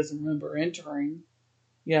contest she doesn't remember entering."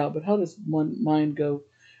 "Yeah, but how does one mind go?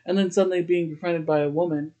 And then suddenly being befriended by a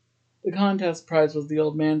woman." "The contest prize was the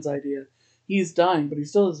old man's idea. He's dying, but he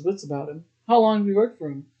still has wits about him." "How long have you worked for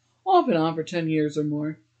him?" "Off and on for 10 years or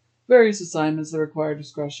more. Various assignments that require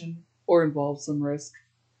discretion, or involve some risk."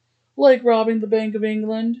 "Like robbing the Bank of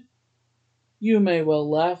England?" "You may well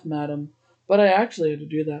laugh, madam, but I actually had to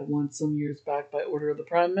do that once some years back by order of the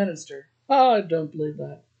Prime Minister." "Ah, I don't believe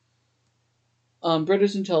that."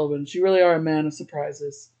 British intelligence. You really are a man of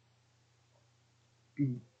surprises."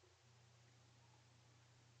 And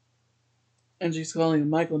she's calling him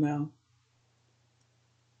Michael now.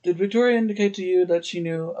 "Did Victoria indicate to you that she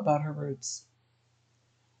knew about her roots?"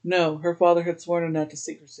 "No, her father had sworn Annette to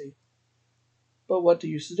secrecy." "But what do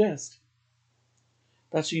you suggest?"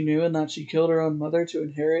 "That she knew and that she killed her own mother to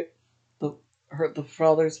inherit the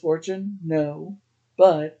father's fortune? No.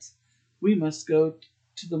 But we must go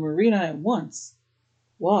to the marina at once."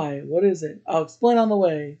 "Why? What is it?" "I'll explain on the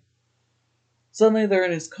way." Suddenly they're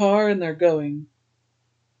in his car and they're going.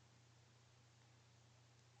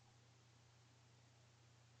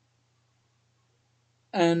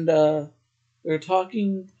 And they're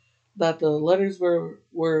talking that the letters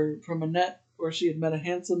were from Annette, where she had met a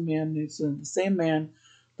handsome man who's the same man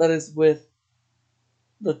that is with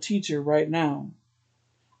the teacher right now.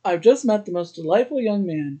 "I've just met the most delightful young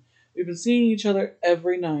man. We've been seeing each other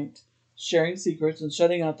every night." sharing secrets, and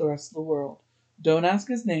shutting out the rest of the world. Don't ask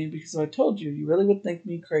his name, because if I told you, you really would think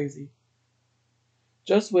me crazy.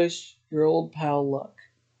 Just wish your old pal luck.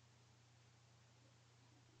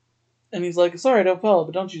 And he's like, sorry, I don't follow,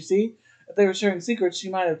 but don't you see? If they were sharing secrets, she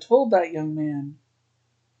might have told that young man,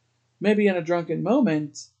 maybe in a drunken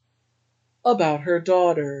moment, about her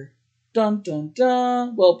daughter. Dun dun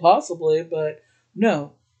dun. Well, possibly, but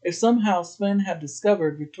no. If somehow Sven had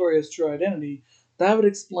discovered Victoria's true identity, that would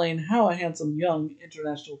explain how a handsome young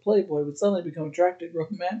international playboy would suddenly become attracted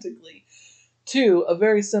romantically to a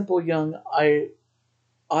very simple young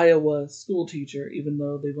Iowa schoolteacher, even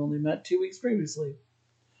though they've only met 2 weeks previously.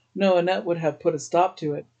 No, Annette would have put a stop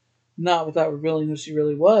to it, not without revealing who she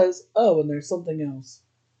really was. Oh, and there's something else.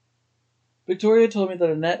 Victoria told me that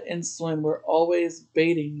Annette and Swin were always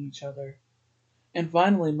baiting each other. And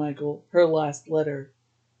finally, Michael, her last letter.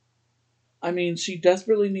 I mean, she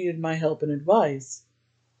desperately needed my help and advice.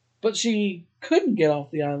 But she couldn't get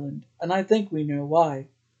off the island, and I think we know why.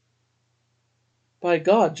 By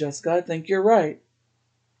God, Jessica, I think you're right.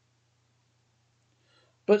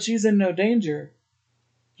 But she's in no danger.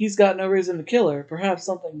 He's got no reason to kill her, perhaps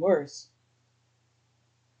something worse.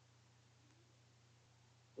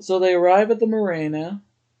 So they arrive at the marina.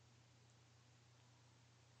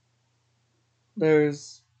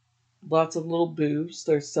 There's lots of little booths.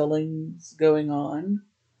 There's sellings going on.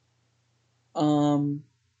 Are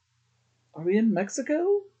we in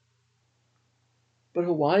Mexico? But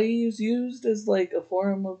Hawaii is used as like a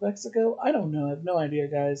form of Mexico? I don't know. I have no idea,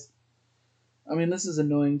 guys. I mean, this is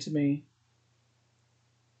annoying to me.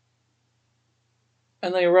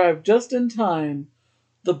 And they arrive just in time.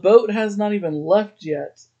 The boat has not even left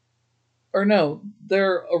yet. Or no,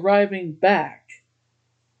 they're arriving back.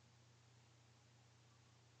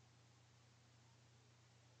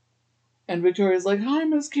 And Victoria's like, hi,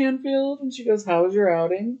 Miss Canfield. And she goes, how was your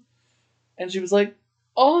outing? And she was like,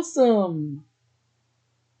 awesome.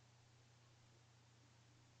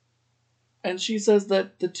 And she says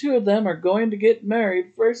that the two of them are going to get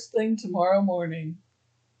married first thing tomorrow morning.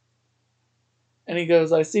 And he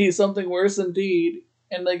goes, I see something worse indeed.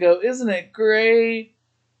 And they go, isn't it great?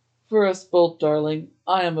 For us both, darling,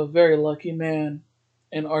 I am a very lucky man.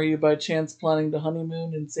 And are you by chance planning the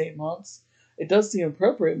honeymoon in St. Mont's? It does seem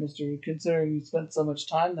appropriate, Mr. Reed, considering you spent so much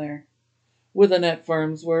time there. With Annette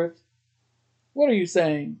Farnsworth. What are you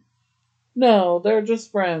saying? No, they're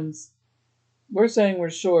just friends. We're saying we're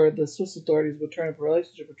sure the Swiss authorities would turn up a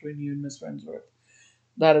relationship between you and Miss Farnsworth.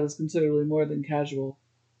 That it was considerably more than casual.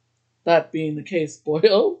 That being the case,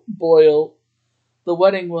 Boyle, the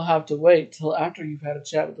wedding will have to wait till after you've had a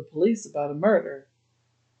chat with the police about a murder.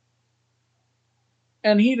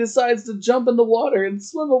 And he decides to jump in the water and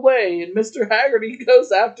swim away, and Mr. Haggerty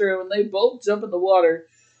goes after him, and they both jump in the water,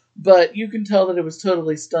 but you can tell that it was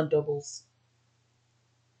totally stunt doubles.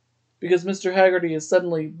 Because Mr. Haggerty is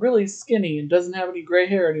suddenly really skinny and doesn't have any gray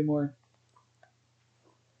hair anymore.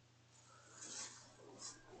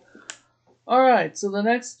 Alright, so the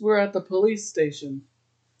next we're at the police station.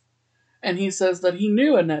 And he says that he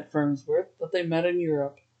knew Annette Farnsworth, that they met in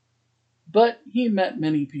Europe. But he met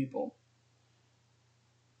many people.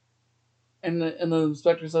 And the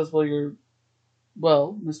inspector says,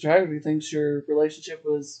 well, Mr. Haggerty thinks your relationship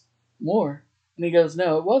was more. And he goes,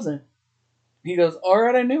 no, it wasn't. He goes,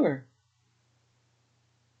 alright, I knew her.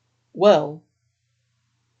 Well,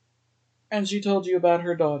 and she told you about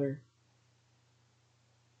her daughter.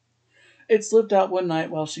 It slipped out one night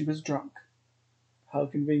while she was drunk. How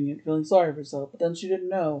convenient, feeling sorry for herself, but then she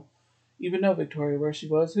didn't even know Victoria, where she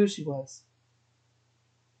was, who she was.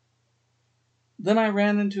 Then I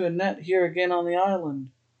ran into Annette here again on the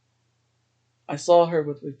island. I saw her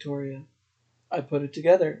with Victoria. I put it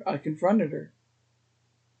together. I confronted her.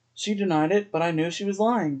 She denied it, but I knew she was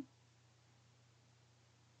lying.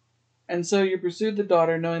 And so you pursued the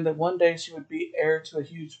daughter, knowing that one day she would be heir to a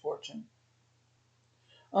huge fortune.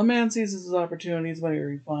 A man seizes his opportunities whenever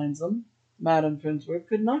he finds them. Madame Farnsworth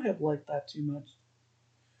could not have liked that too much.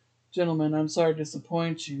 Gentlemen, I'm sorry to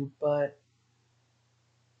disappoint you, but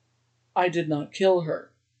I did not kill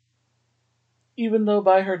her. Even though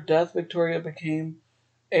by her death Victoria became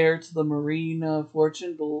heir to the marine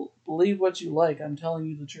fortune, believe what you like, I'm telling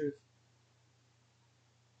you the truth.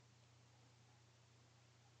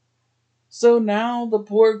 So now the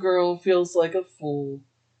poor girl feels like a fool.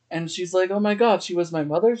 And she's like, oh my God, she was my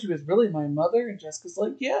mother? She was really my mother? And Jessica's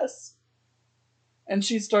like, yes. And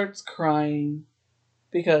she starts crying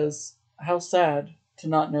because how sad to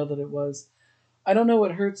not know that it was. I don't know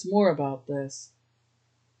what hurts more about this.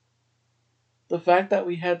 The fact that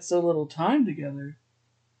we had so little time together.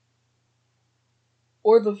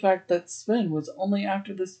 Or the fact that Sven was only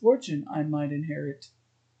after this fortune I might inherit.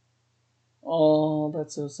 Oh,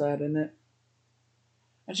 that's so sad, isn't it?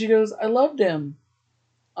 And she goes, I loved him.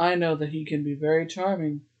 I know that he can be very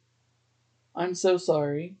charming. I'm so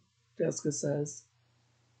sorry, Jessica says.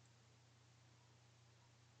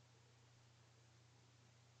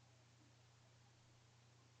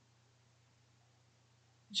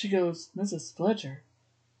 She goes, Mrs. Fletcher,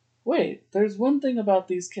 wait, there's one thing about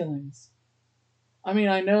these killings. I mean,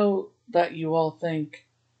 I know that you all think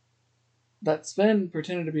that Sven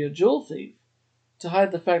pretended to be a jewel thief to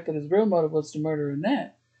hide the fact that his real motive was to murder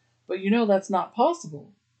Annette, but you know that's not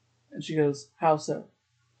possible. And she goes, how so?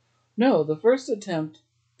 No, the first attempt,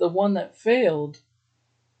 the one that failed,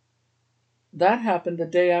 that happened the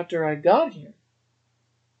day after I got here.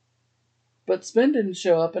 But Sven didn't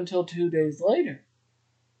show up until 2 days later.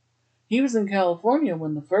 He was in California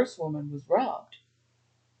when the first woman was robbed.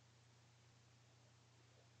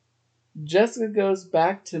 Jessica goes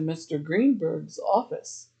back to Mr. Greenberg's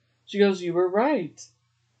office. She goes, you were right.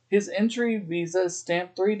 His entry visa is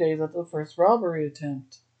stamped 3 days after the first robbery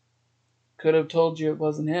attempt. Could have told you it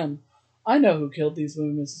wasn't him. I know who killed these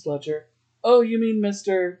women, Mrs. Fletcher. Oh, you mean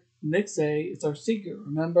Mr. Nixay is our secret,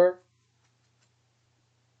 remember?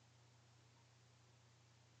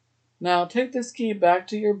 Now take this key back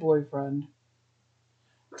to your boyfriend.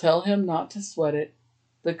 Tell him not to sweat it.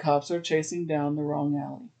 The cops are chasing down the wrong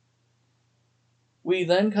alley. We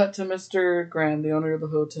then cut to Mr. Graham, the owner of the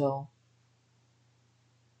hotel.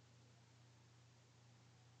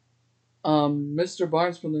 Mr.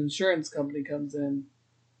 Barnes from the insurance company comes in,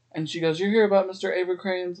 and she goes, "You hear about Mr.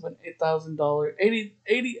 Abercrane's an $8,000,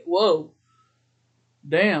 80, whoa,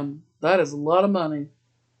 damn, that is a lot of money.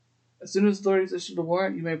 As soon as authorities issue the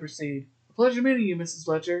warrant, you may proceed. A pleasure meeting you, Mrs.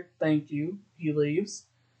 Fletcher. Thank you." He leaves.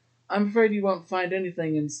 I'm afraid you won't find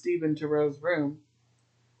anything in Stephen Thoreau's room.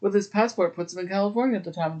 With his passport puts him in California at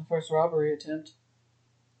the time of the first robbery attempt.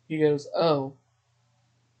 He goes, oh.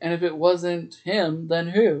 And if it wasn't him, then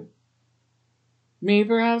who? Me,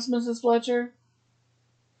 perhaps, Mrs. Fletcher?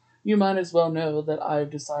 You might as well know that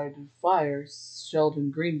I've decided to fire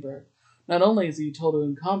Sheldon Greenberg. Not only is he totally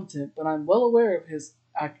incompetent, but I'm well aware of his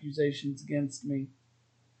accusations against me.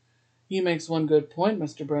 He makes one good point,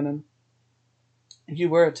 Mr. Brennan. You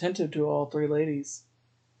were attentive to all three ladies.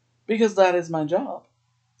 Because that is my job.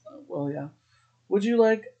 Well, yeah. Would you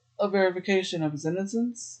like a verification of his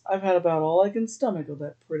innocence? I've had about all I can stomach of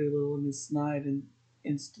that pretty little Miss Snide and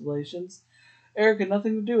installations. Eric had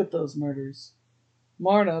nothing to do with those murders.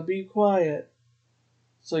 Marna, be quiet.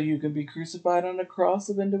 So you can be crucified on a cross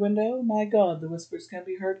of innuendo? My God, the whispers can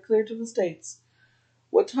be heard clear to the States.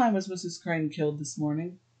 What time was Mrs. Crane killed this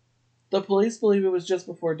morning? The police believe it was just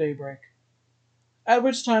before daybreak. At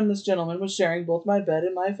which time this gentleman was sharing both my bed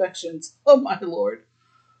and my affections. Oh, my Lord.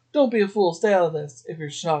 Don't be a fool. Stay out of this, if you're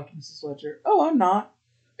shocked, Mrs. Fletcher. Oh, I'm not.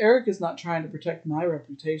 Eric is not trying to protect my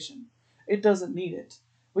reputation. It doesn't need it.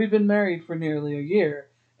 We've been married for nearly a year,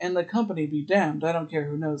 and the company be damned. I don't care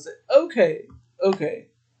who knows it. Okay.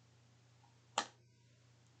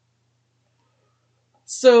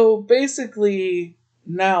 So, basically,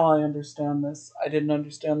 now I understand this. I didn't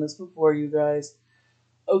understand this before, you guys.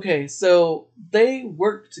 Okay, so they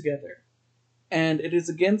work together, and it is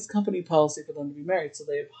against company policy for them to be married, so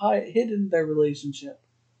they have hidden their relationship.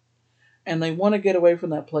 And they want to get away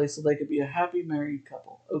from that place so they could be a happy married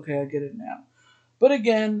couple. Okay, I get it now. But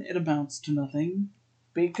again, it amounts to nothing,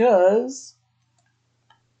 because,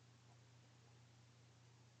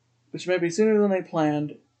 which may be sooner than they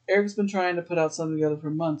planned, Eric's been trying to put out something together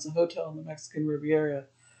for months, a hotel in the Mexican Riviera.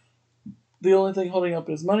 The only thing holding up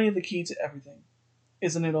is money, the key to everything.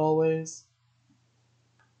 Isn't it always?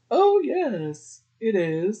 Oh, yes, it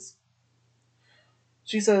is.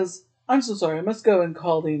 She says, I'm so sorry, I must go and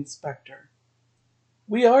call the inspector.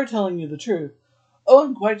 We are telling you the truth. Oh,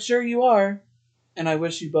 I'm quite sure you are. And I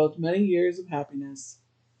wish you both many years of happiness.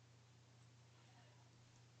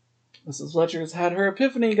 Mrs. Fletcher's had her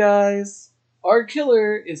epiphany, guys. Our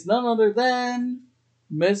killer is none other than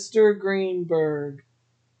Mr. Greenberg.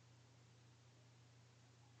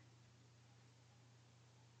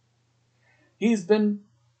 He's been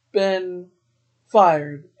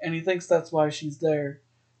fired, and he thinks that's why she's there.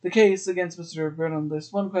 The case against Mr. Brenham,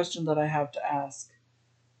 there's one question that I have to ask.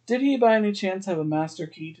 Did he by any chance have a master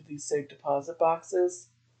key to these safe deposit boxes?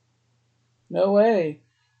 No way.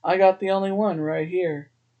 I got the only one right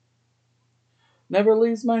here. Never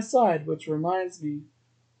leaves my side, which reminds me,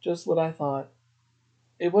 just what I thought.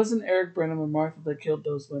 It wasn't Eric Brenham or Martha that killed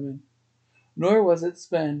those women, nor was it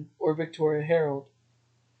Sven or Victoria Harold.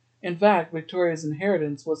 In fact, Victoria's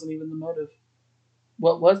inheritance wasn't even the motive.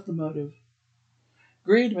 What was the motive?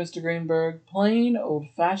 Greed, Mr. Greenberg. Plain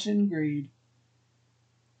old-fashioned greed.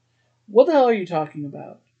 What the hell are you talking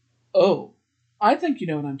about? Oh, I think you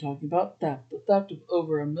know what I'm talking about. Theft. The theft of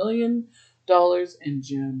over $1 million in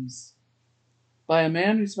gems. By a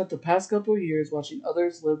man who spent the past couple of years watching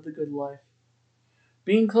others live the good life.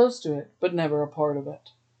 Being close to it, but never a part of it.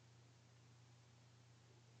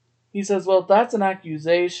 He says, well, if that's an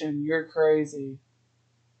accusation, you're crazy.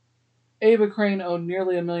 Ava Crane owned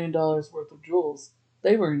nearly $1 million worth of jewels.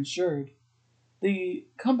 They were insured. The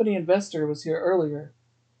company investor was here earlier.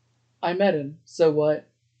 I met him. So what?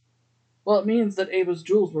 Well, it means that Ava's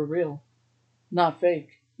jewels were real, not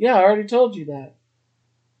fake. Yeah, I already told you that.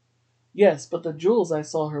 Yes, but the jewels I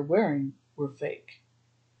saw her wearing were fake.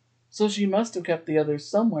 So she must have kept the others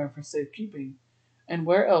somewhere for safekeeping. And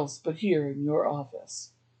where else but here in your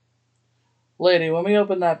office? Lady, when we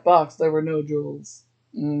opened that box, there were no jewels.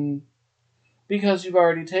 Because you've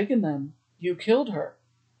already taken them. You killed her.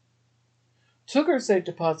 Took her safe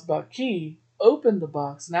deposit box key, opened the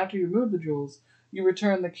box, and after you removed the jewels, you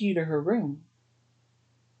returned the key to her room.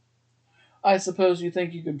 I suppose you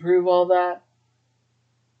think you can prove all that?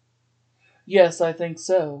 Yes, I think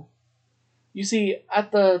so. You see,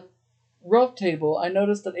 at the rough table, I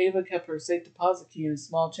noticed that Ava kept her safe deposit key in a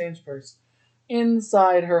small change purse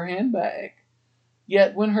inside her handbag.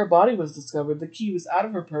 Yet, when her body was discovered, the key was out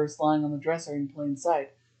of her purse lying on the dresser in plain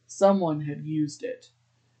sight. Someone had used it.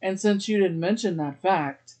 And since you didn't mention that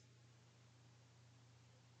fact,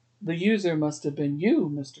 the user must have been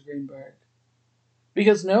you, Mr. Greenberg.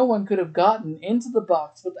 Because no one could have gotten into the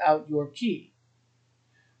box without your key,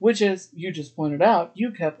 which, as you just pointed out,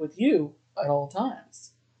 you kept with you at all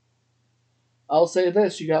times. I'll say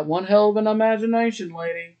this, you got one hell of an imagination,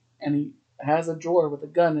 lady. And he has a drawer with a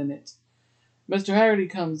gun in it. Mr. Haggerty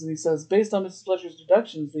comes and he says, based on Mrs. Fletcher's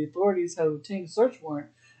deductions, the authorities have obtained a search warrant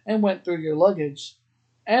and went through your luggage.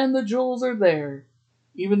 And the jewels are there.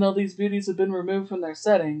 Even though these beauties have been removed from their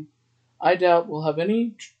setting, I doubt we'll have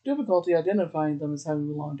any difficulty identifying them as having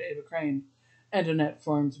belonged to Ava Crane and Annette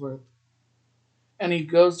Farnsworth. And he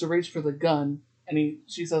goes to reach for the gun, and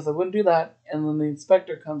she says, I wouldn't do that, and then the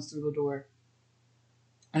inspector comes through the door.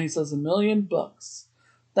 And he says, $1,000,000.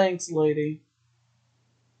 Thanks, lady.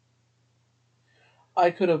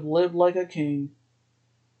 I could have lived like a king.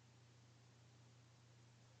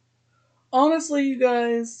 Honestly, you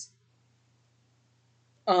guys,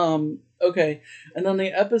 okay. And then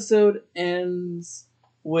the episode ends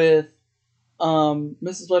with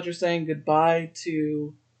Mrs. Fletcher saying goodbye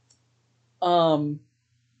to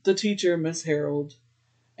the teacher, Miss Harold,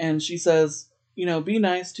 and she says, be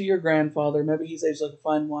nice to your grandfather. Maybe he's aged like a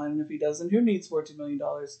fine wine, and if he doesn't, who needs $14 million?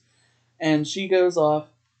 And she goes off,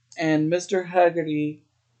 and Mr. Haggerty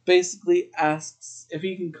basically asks if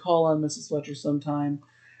he can call on Mrs. Fletcher sometime,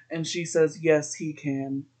 and she says yes, he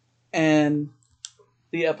can. And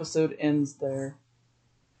the episode ends there.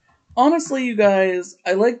 Honestly, you guys,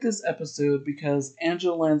 I like this episode because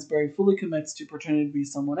Angela Lansbury fully commits to pretending to be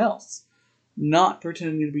someone else, not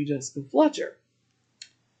pretending to be Jessica Fletcher.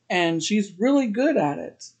 And she's really good at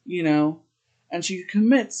it, and she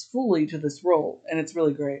commits fully to this role, and it's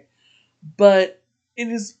really great. But it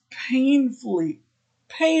is painfully,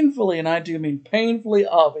 and I do mean painfully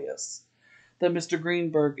obvious that Mr.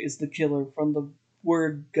 Greenberg is the killer from the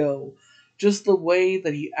word go. Just the way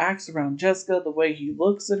that he acts around Jessica, the way he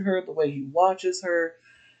looks at her, the way he watches her.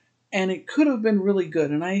 And it could have been really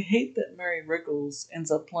good. And I hate that Mary Rickles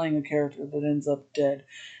ends up playing a character that ends up dead.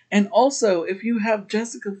 And also, if you have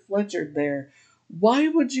Jessica Fletcher there, why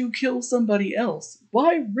would you kill somebody else?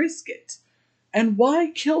 Why risk it? And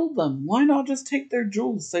why kill them? Why not just take their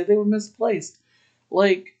jewels, say they were misplaced?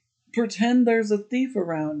 Like, pretend there's a thief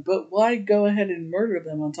around, but why go ahead and murder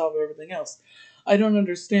them on top of everything else? I don't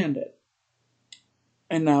understand it.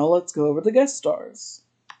 And now let's go over the guest stars.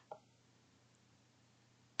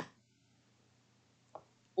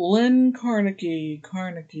 Lynn Carnegie,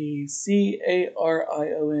 Carion.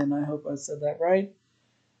 I hope I said that right.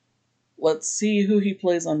 Let's see who he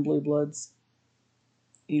plays on Blue Bloods.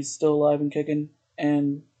 He's still alive and kicking,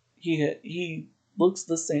 and he looks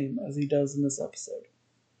the same as he does in this episode.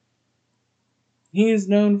 He is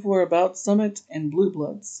known for About Summit and Blue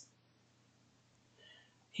Bloods.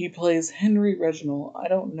 He plays Henry Reginald. I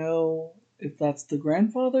don't know if that's the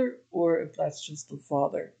grandfather or if that's just the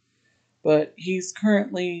father, but he's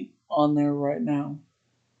currently on there right now.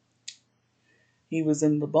 He was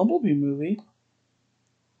in the Bumblebee movie,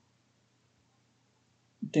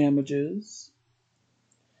 Damages,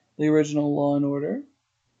 the original Law and Order,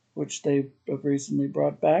 which they have recently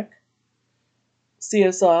brought back,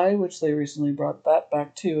 CSI, which they recently brought that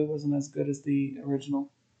back too. It wasn't as good as the original.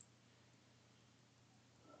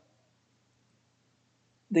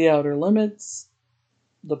 The Outer Limits,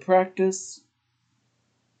 The Practice,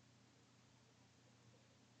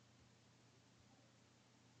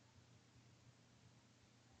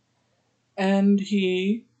 and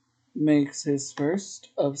he makes his first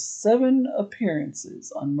of 7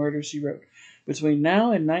 appearances on Murder, She Wrote between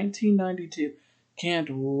now and 1992. Can't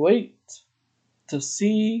wait to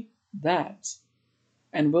see that.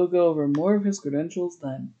 And we'll go over more of his credentials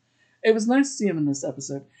then. It was nice to see him in this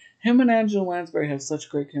episode. Him and Angela Lansbury have such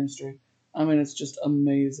great chemistry. I mean, it's just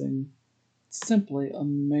amazing. Simply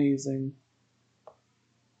amazing.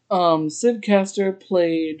 Sid Castor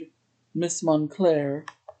played Miss Montclair.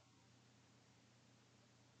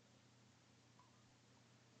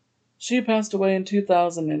 She passed away in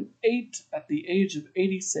 2008 at the age of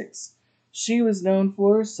 86. She was known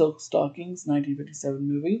for Silk Stockings, 1957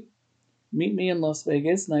 movie, Meet Me in Las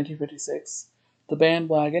Vegas, 1956, The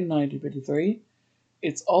Bandwagon, 1953,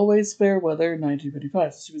 It's Always Fair Weather,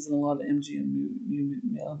 1955. She was in a lot of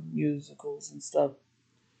MGM musicals and stuff.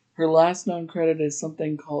 Her last known credit is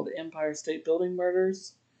something called Empire State Building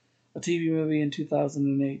Murders, a TV movie in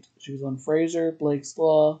 2008. She was on Frasier, Blake's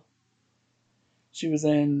Law. She was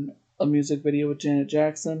in a music video with Janet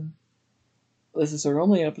Jackson. This is her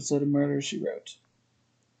only episode of Murder, She Wrote.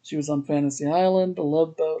 She was on Fantasy Island, The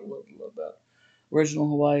Love Boat, Love the Love Boat, Original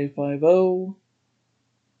Hawaii Five-0.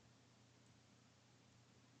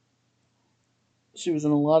 She was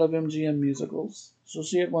in a lot of MGM musicals, so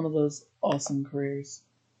she had one of those awesome careers.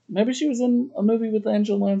 Maybe she was in a movie with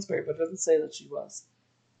Angela Lansbury, but it doesn't say that she was.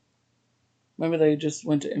 Maybe they just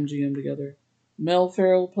went to MGM together. Mel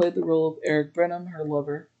Ferrell played the role of Eric Brenham, her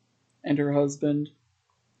lover, and her husband.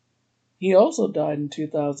 He also died in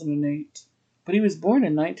 2008, but he was born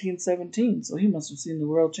in 1917, so he must have seen the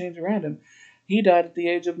world change around him. He died at the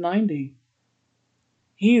age of 90.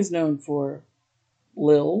 He is known for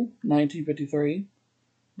Lil, 1953,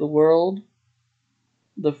 The World,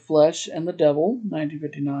 The Flesh and the Devil,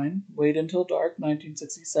 1959, Wait Until Dark,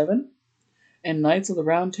 1967, and Knights of the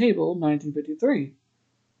Round Table, 1953.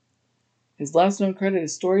 His last known credit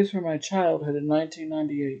is Stories from My Childhood in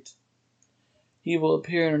 1998. He will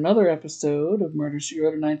appear in another episode of Murder, She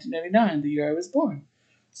Wrote in 1989, the year I was born.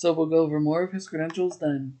 So we'll go over more of his credentials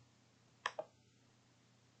then.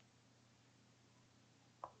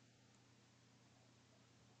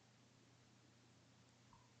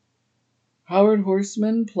 Howard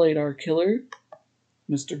Horseman played our killer,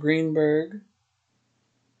 Mr. Greenberg.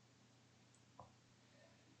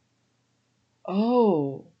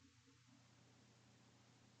 Oh,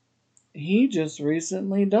 he just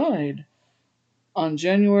recently died on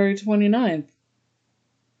January 29th,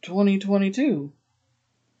 2022,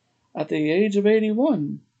 at the age of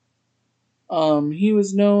 81. He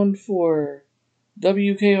was known for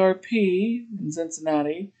WKRP in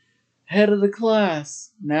Cincinnati, Head of the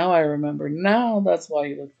Class. Now I remember. Now that's why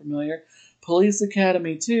he looked familiar. Police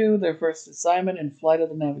Academy 2, Their First Assignment, and Flight of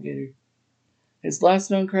the Navigator. His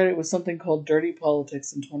last known credit was something called Dirty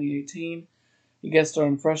Politics in 2018. He guest starred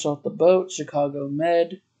on Fresh Off the Boat, Chicago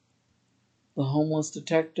Med, The Homeless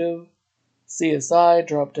Detective, CSI,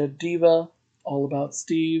 Drop Dead Diva, All About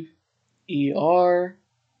Steve, ER,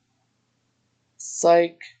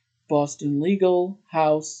 Psych, Boston Legal,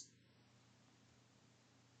 House,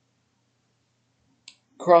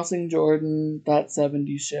 Crossing Jordan, That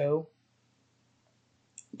 70s Show,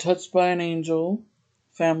 Touched by an Angel,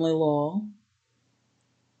 Family Law,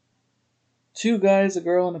 Two Guys, a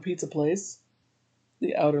Girl, and a Pizza Place,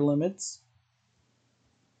 The Outer Limits,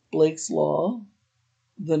 Blake's Law,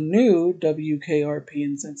 the new WKRP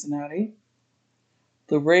in Cincinnati,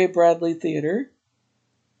 the Ray Bradley Theater,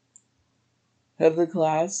 Head of the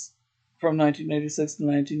Class from 1986 to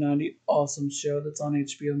 1990, awesome show that's on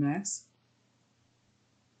HBO Max.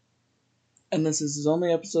 And this is his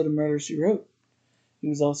only episode of Murder, She Wrote. He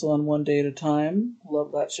was also on One Day at a Time.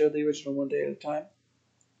 Love that show, the original One Day at a Time.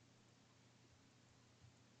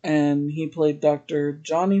 And he played Dr.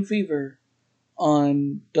 Johnny Fever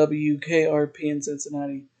on WKRP in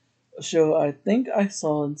Cincinnati, a show I think I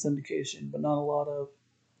saw in syndication, but not a lot of.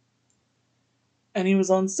 And he was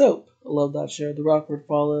on Soap. I love that show. The Rockford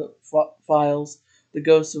Files, The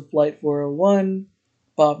Ghost of Flight 401,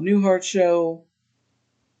 Bob Newhart Show.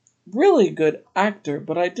 Really good actor,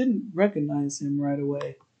 but I didn't recognize him right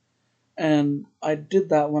away. And I did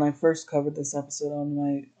that when I first covered this episode on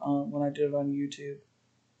my when I did it on YouTube.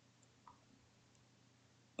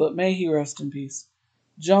 But may he rest in peace.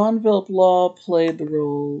 John Philip Law played the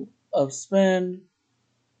role of Sven,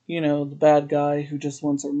 the bad guy who just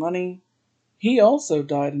wants our money. He also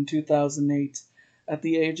died in 2008 at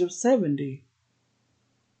the age of 70.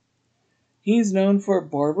 He's known for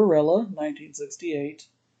Barbarella, 1968,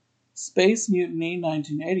 Space Mutiny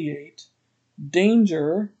 1988,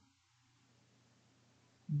 Danger,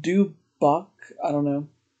 Dubak, I don't know,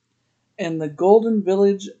 and The Golden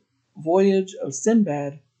Village Voyage of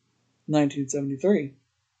Sinbad 1973.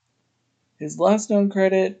 His last known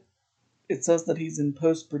credit, it says that he's in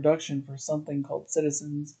post-production for something called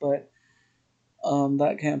Citizens, but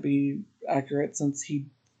that can't be accurate since he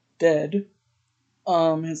dead.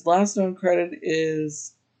 His last known credit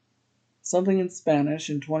is something in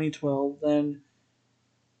Spanish in 2012, then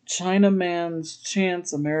Chinaman's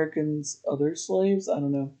Chance, Americans, Other Slaves, I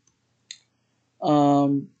don't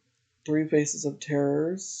know. Three Faces of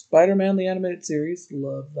Terror, Spider-Man the Animated Series,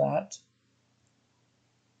 love that.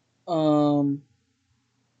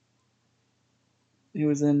 He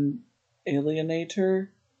was in Alienator,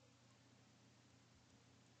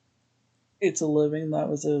 It's a Living, that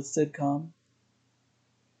was a sitcom.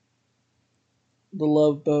 The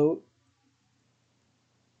Love Boat.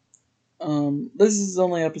 This is his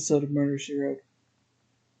only episode of Murder, She Wrote.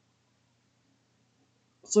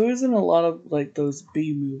 So he's in a lot of, like, those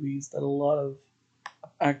B movies that a lot of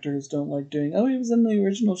actors don't like doing. Oh, he was in the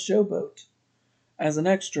original Showboat as an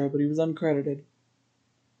extra, but he was uncredited.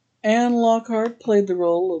 Anne Lockhart played the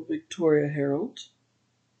role of Victoria Harold.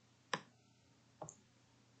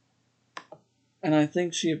 And I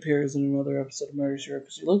think she appears in another episode of Murder, She Wrote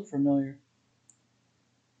because she looked familiar.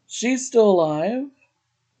 She's still alive.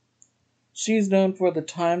 She's known for The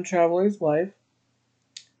Time Traveler's Wife,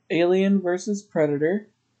 Alien vs. Predator,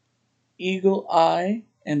 Eagle Eye,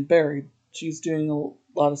 and Buried. She's doing a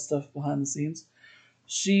lot of stuff behind the scenes.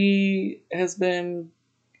 She has been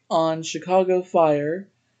on Chicago Fire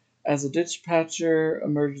as a dispatcher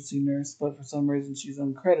emergency nurse, but for some reason she's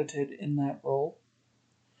uncredited in that role.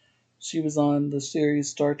 She was on the series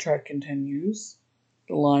Star Trek Continues,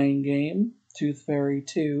 The Lying Game, Tooth Fairy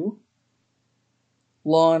 2,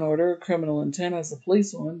 Law and Order, Criminal Intent as a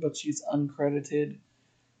policewoman, but she's uncredited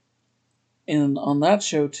on that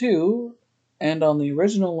show too, and on the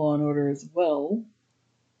original Law and Order as well.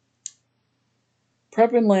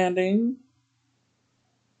 Prep and Landing.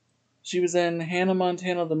 She was in Hannah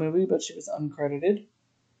Montana the movie, but she was uncredited.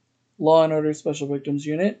 Law and Order Special Victims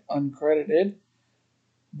Unit, uncredited.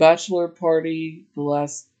 Bachelor Party, The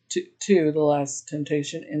Last The Last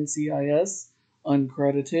Temptation, NCIS,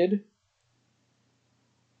 uncredited.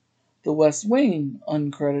 The West Wing,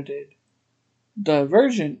 uncredited.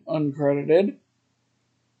 Divergent, uncredited.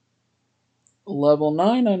 Level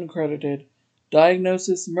 9, uncredited.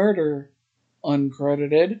 Diagnosis Murder,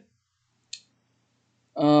 uncredited.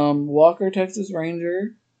 Walker, Texas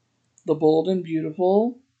Ranger, The Bold and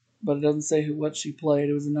Beautiful, but it doesn't say what she played.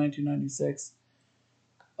 It was in 1996.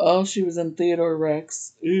 Oh, she was in Theodore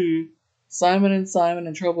Rex. Ooh. Simon and Simon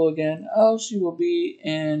in Trouble Again. Oh, she will be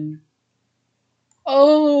in...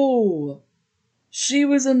 Oh! She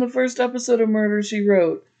was in the first episode of Murder, She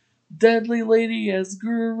Wrote. Deadly Lady as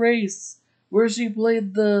Guru Race, where she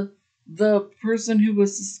played the person who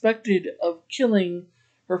was suspected of killing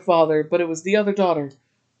her father, but it was the other daughter.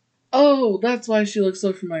 Oh, that's why she looks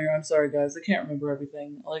so familiar. I'm sorry, guys. I can't remember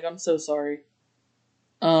everything. Like, I'm so sorry.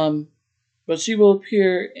 But she will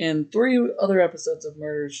appear in 2 other episodes of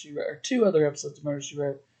Murder, She Wrote.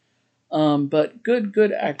 But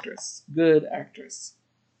good actress. Good actress.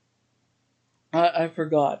 I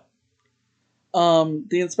forgot. The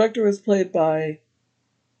inspector was played by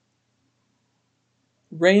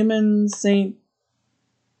Raymond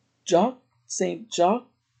Jacques. He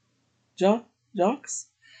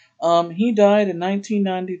died in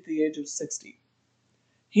 1990 at the age of 60.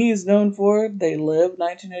 He is known for They Live,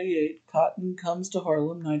 1988, Cotton Comes to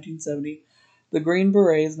Harlem, 1970, The Green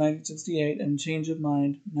Berets, 1968, and Change of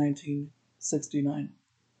Mind, 1969.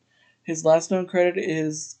 His last known credit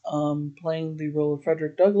is playing the role of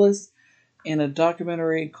Frederick Douglass in a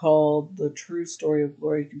documentary called The True Story of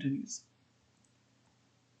Glory Continues.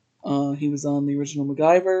 He was on the original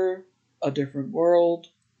MacGyver, A Different World,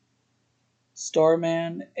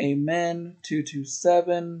 Starman, Amen,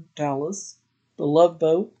 227, Dallas, The Love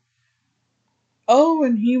Boat. Oh,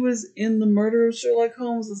 and he was in The Murder of Sherlock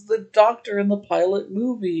Holmes as the doctor in the pilot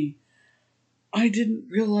movie. I didn't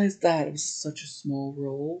realize that. It was such a small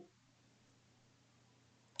role.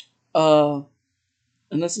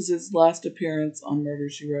 And this is his last appearance on Murder,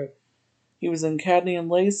 She Wrote. He was in Cadney and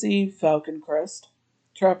Lacey, Falcon Crest,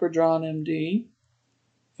 Trapper John M.D.,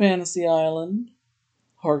 Fantasy Island,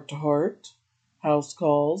 Heart to Heart, House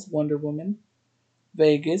Calls, Wonder Woman,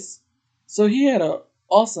 Vegas. So he had a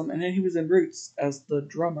awesome, and then he was in Roots as the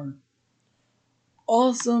drummer.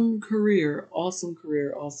 Awesome career, awesome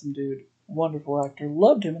dude. Wonderful actor.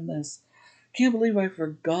 Loved him in this. Can't believe I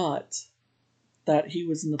forgot that he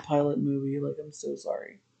was in the pilot movie. Like, I'm so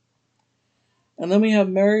sorry. And then we have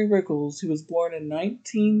Mary Rickles, who was born in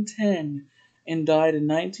 1910 and died in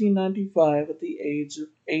 1995 at the age of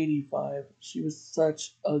 85. She was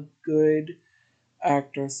such a good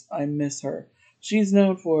actress. I miss her. She's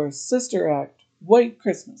known for Sister Act, White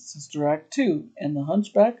Christmas, Sister Act 2, and The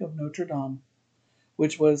Hunchback of Notre Dame,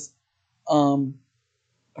 which was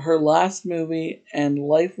her last movie, and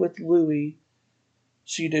Life with Louie.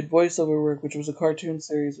 She did voiceover work, which was a cartoon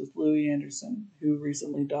series with Louis Anderson, who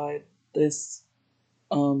recently died this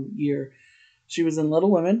year. She was in Little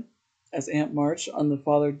Women as Aunt March on the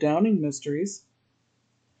Father Downing Mysteries.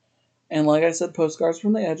 And like I said, Postcards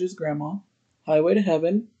from the Edges, Grandma. Highway to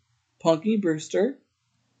Heaven, Punky Brewster.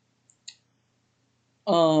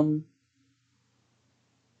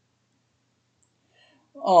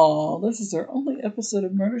 This is her only episode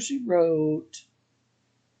of Murder, She Wrote.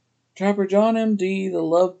 Trapper John M.D., The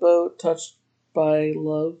Love Boat, Touched by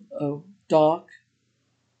Love of Doc,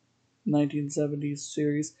 1970s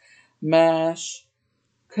series. MASH,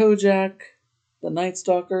 Kojak, The Night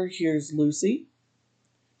Stalker, Here's Lucy.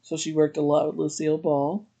 So she worked a lot with Lucille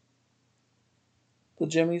Ball. The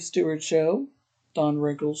Jimmy Stewart Show, Don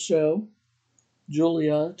Rickles Show,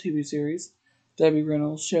 Julia TV series, Debbie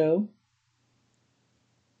Reynolds Show,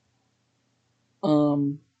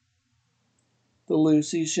 The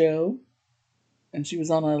Lucy Show, and she was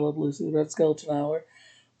on I Love Lucy, The Red Skeleton Hour,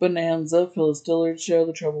 Bonanza, Phyllis Dillard Show,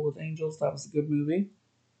 The Trouble with Angels, that was a good movie,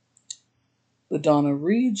 The Donna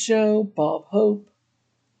Reed Show, Bob Hope,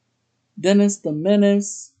 Dennis the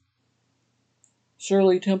Menace,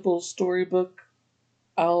 Shirley Temple's Storybook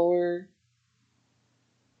Hour,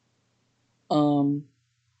 and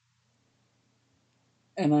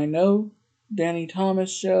I Know, Danny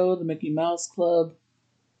Thomas Show, The Mickey Mouse Club,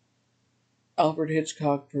 Alfred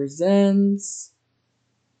Hitchcock Presents,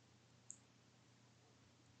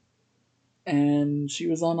 and she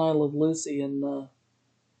was on I Love Lucy in the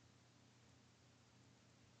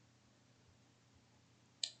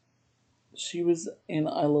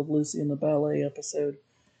I Love Lucy in the ballet episode.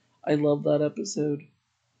 I love that episode.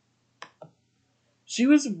 She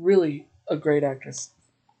was really a great actress.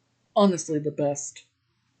 Honestly, the best.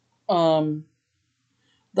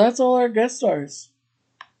 That's all our guest stars.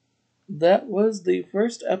 That was the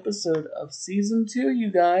first episode of season 2, you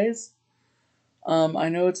guys. I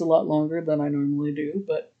know it's a lot longer than I normally do,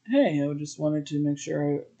 but hey, I just wanted to make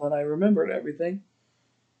sure that I remembered everything.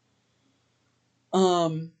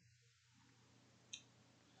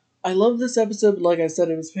 I love this episode, but like I said,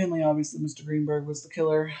 it was family. Obviously, Mr. Greenberg was the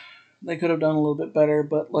killer. They could have done a little bit better,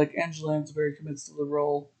 but like Angela Lansbury commits to the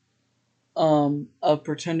role of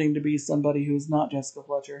pretending to be somebody who is not Jessica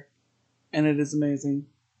Fletcher, and it is amazing.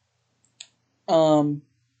 I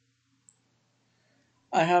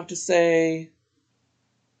have to say,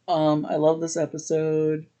 I love this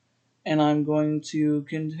episode, and I'm going to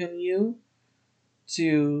continue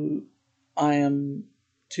to. I am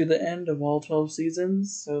to the end of all 12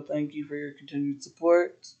 seasons, so thank you for your continued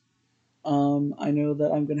support. I know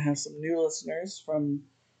that I'm going to have some new listeners from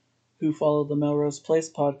who follow the Melrose Place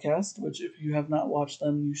podcast, which if you have not watched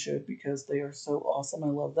them, you should, because they are so awesome. I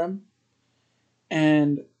love them.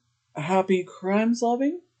 And happy crime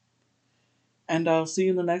solving. And I'll see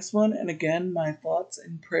you in the next one. And again, my thoughts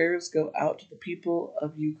and prayers go out to the people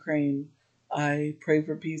of Ukraine. I pray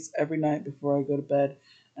for peace every night before I go to bed,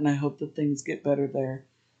 and I hope that things get better there.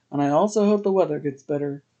 And I also hope the weather gets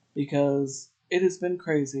better, because it has been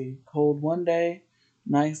crazy. Cold one day,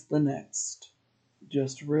 nice the next.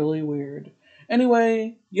 Just really weird.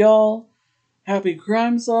 Anyway, y'all, happy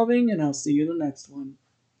crime solving, and I'll see you in the next one.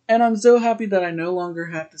 And I'm so happy that I no longer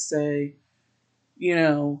have to say,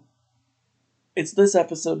 it's this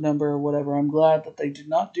episode number or whatever. I'm glad that they did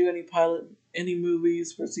not do any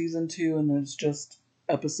movies for season 2, and it's just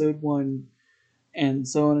episode 1, and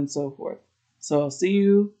so on and so forth. So I'll see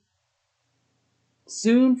you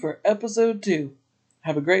soon for episode 2.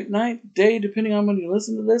 Have a great night, day, depending on when you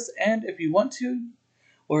listen to this, and if you want to,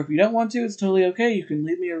 or if you don't want to, it's totally okay. You can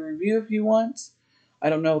leave me a review if you want. I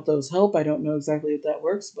don't know if those help. I don't know exactly if that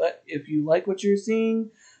works, but if you like what you're seeing,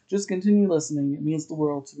 just continue listening. It means the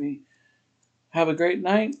world to me. Have a great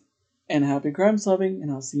night, and happy crime solving, and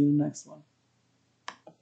I'll see you in the next one.